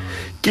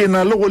ke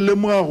na le go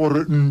lemoga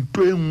gore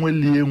ntwe nngwe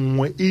le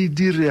nngwe e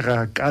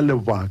direga ka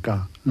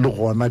lebaka le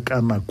gona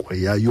ka nako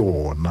ya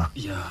yona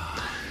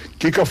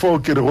ke ka fao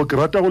ke re go ke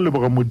rata go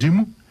leboga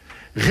modimo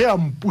ge a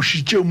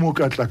mpušitše mo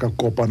ka tla ka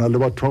kopana le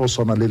batho ba go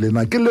swana le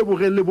lena ke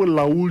leboge le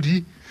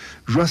bolaodi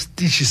jwa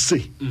stiši se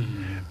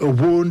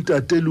bo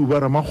ntate le ba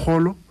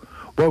ramakgolo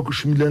ba go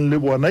šomileng le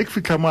bona e ke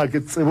fitlha mo a ke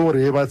tsebe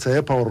gore e ba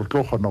tshepa gore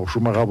tlo kgona go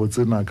šoma ga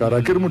botsena ka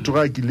ra ke re motho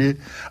ga kile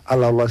a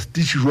laola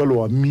stiši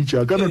jwalo wa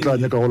mmitša ka no tla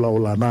nyaka go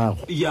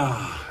laolanago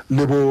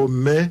le bo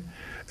mme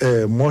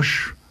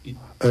mosh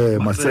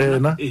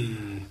masena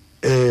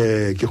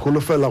ke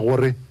golofela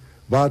gore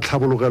ba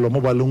tlhabologelwa mo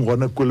ba leng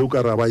gone kwele o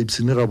ka ra ba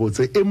ipsene ga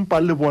botse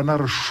empa le bona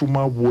re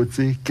šoma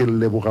botse ke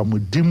leboga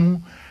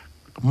modimo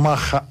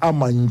maga a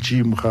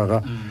mantši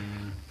mogaga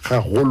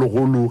ga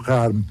gologolo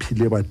ga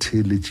mphile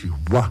batheletši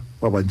ba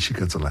bantši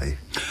ka tsela e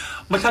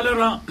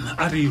mohlalera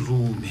a re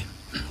rume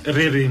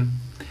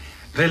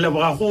re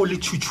leboga go le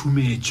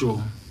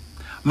tšhutšhumetšo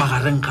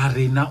magareng ga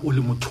rena o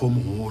le motho o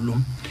mogolo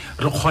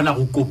re kgona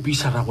go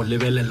kopisa ra go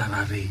lebelela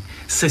ra re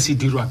se se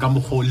dirwa ka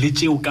mogo le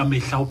tšeo ka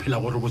mehla o phela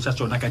gore botsa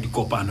tsona ka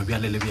dikopano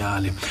bjale le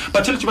bjale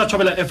batheletši ba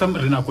Thobela FM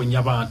re nakong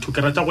ya batho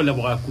ke rata go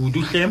leboga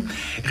kuduhle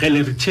ge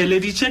le re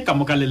theeleditše ka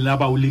moka le lena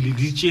bao le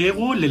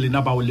leditšego le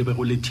lena bao le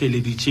bego le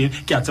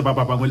theeleditše ke a tseba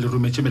ba bangwe le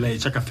rometše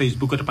melaetša ka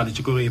Facebook re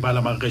paletše ko e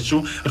bala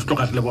magešo re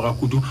tloga re leboga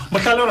kudu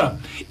mohlalora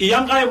e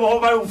yang ga e bogo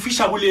ba o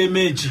fiša go le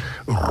emetše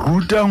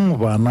rutang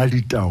bana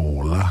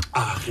ditaola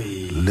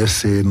le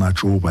sena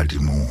tšo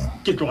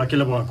badimong ke tloga ke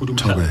leboga kudu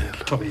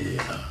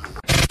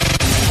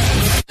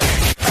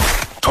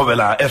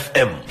Thobela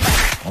FM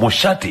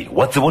mošate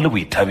wa tsebo le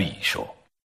boithabišo.